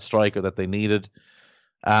get that striker that they needed.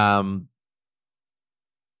 Having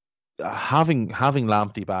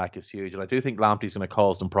Lamptey back is huge, and I do think Lamptey's going to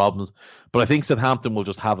cause them problems. But I think Southampton will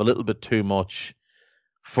just have a little bit too much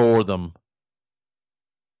for them.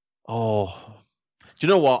 Oh, do you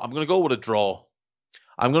know what? I'm going to go with a draw.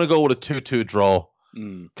 I'm going to go with a 2-2 draw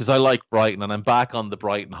because I like Brighton and I'm back on the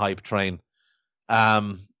Brighton hype train.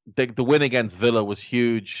 The win against Villa was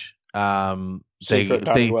huge. Secret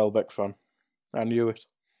Danny Welbeck fan. I knew it.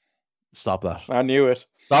 Stop that. I knew it.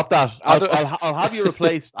 Stop that. I'll have you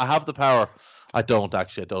replaced. I have the power. I don't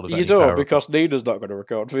actually. I don't have any power. You don't, power. because Nina's not going to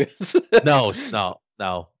record for you. No.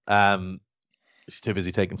 She's too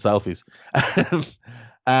busy taking selfies.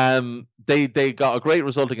 They got a great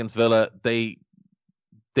result against Villa. They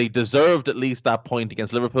deserved at least that point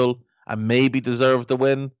against Liverpool and maybe deserved the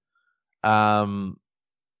win.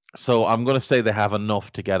 So I'm going to say they have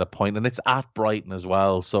enough to get a point, and it's at Brighton as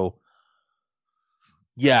well. So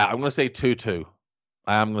yeah, I'm going to say 2-2.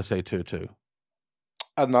 I am going to say 2-2.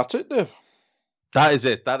 And that's it, Dave. That is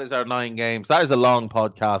it. That is our 9 games. That is a long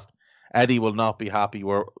podcast. Eddie will not be happy.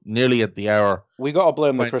 We're nearly at the hour. We got to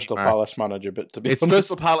blame the Crystal Palace manager, but to be honest. It's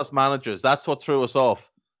Crystal Palace managers. That's what threw us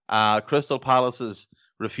off. Crystal Palace's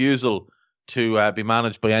refusal to be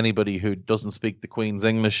managed by anybody who doesn't speak the Queen's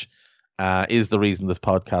English is the reason this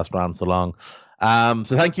podcast ran so long.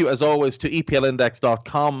 So thank you, as always, to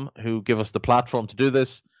EPLindex.com, who give us the platform to do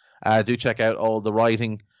this. Do check out all the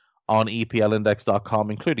writing on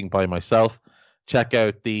EPLindex.com, including by myself. Check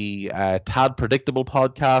out the Tad Predictable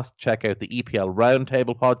podcast. Check out the EPL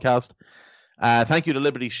Roundtable podcast. Thank you to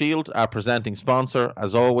Liberty Shield, our presenting sponsor.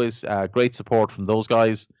 As always, great support from those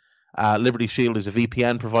guys. Liberty Shield is a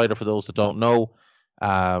VPN provider for those that don't know.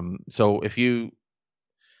 So if you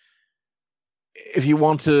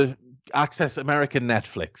want to access American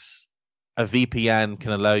Netflix, a VPN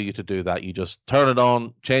can allow you to do that. You just turn it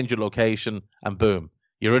on, change your location, and boom.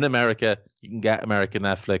 You're in America, you can get American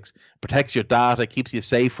Netflix. Protects your data, keeps you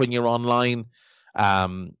safe when you're online.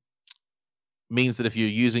 Means that if you're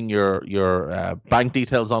using your bank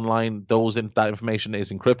details online, that information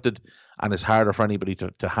is encrypted and it's harder for anybody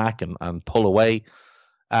to hack and pull away.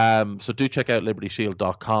 So do check out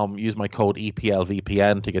libertyshield.com. Use my code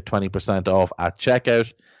EPLVPN to get 20% off at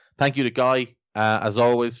checkout. Thank you to Guy, as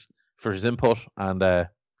always, for his input. And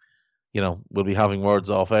we'll be having words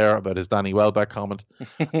off air about his Danny Welbeck comment.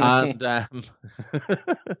 And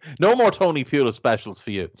no more Tony Pulis specials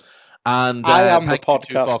for you. And I am the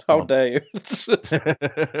podcast. How dare you?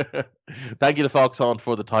 Thank you to Foxhound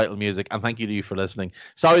for the title music, and thank you to you for listening.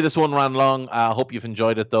 Sorry this one ran long. I hope you've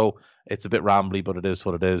enjoyed it, though. It's a bit rambly, but it is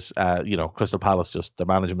what it is. Crystal Palace, just the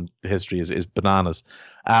management history is bananas.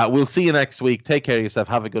 We'll see you next week. Take care of yourself.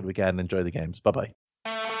 Have a good weekend. Enjoy the games. Bye-bye.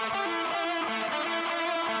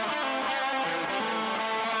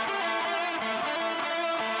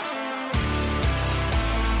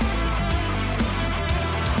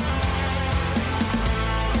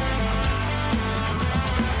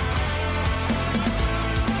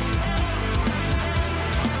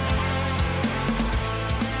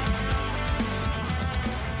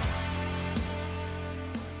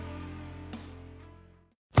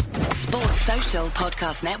 Social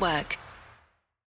Podcast Network.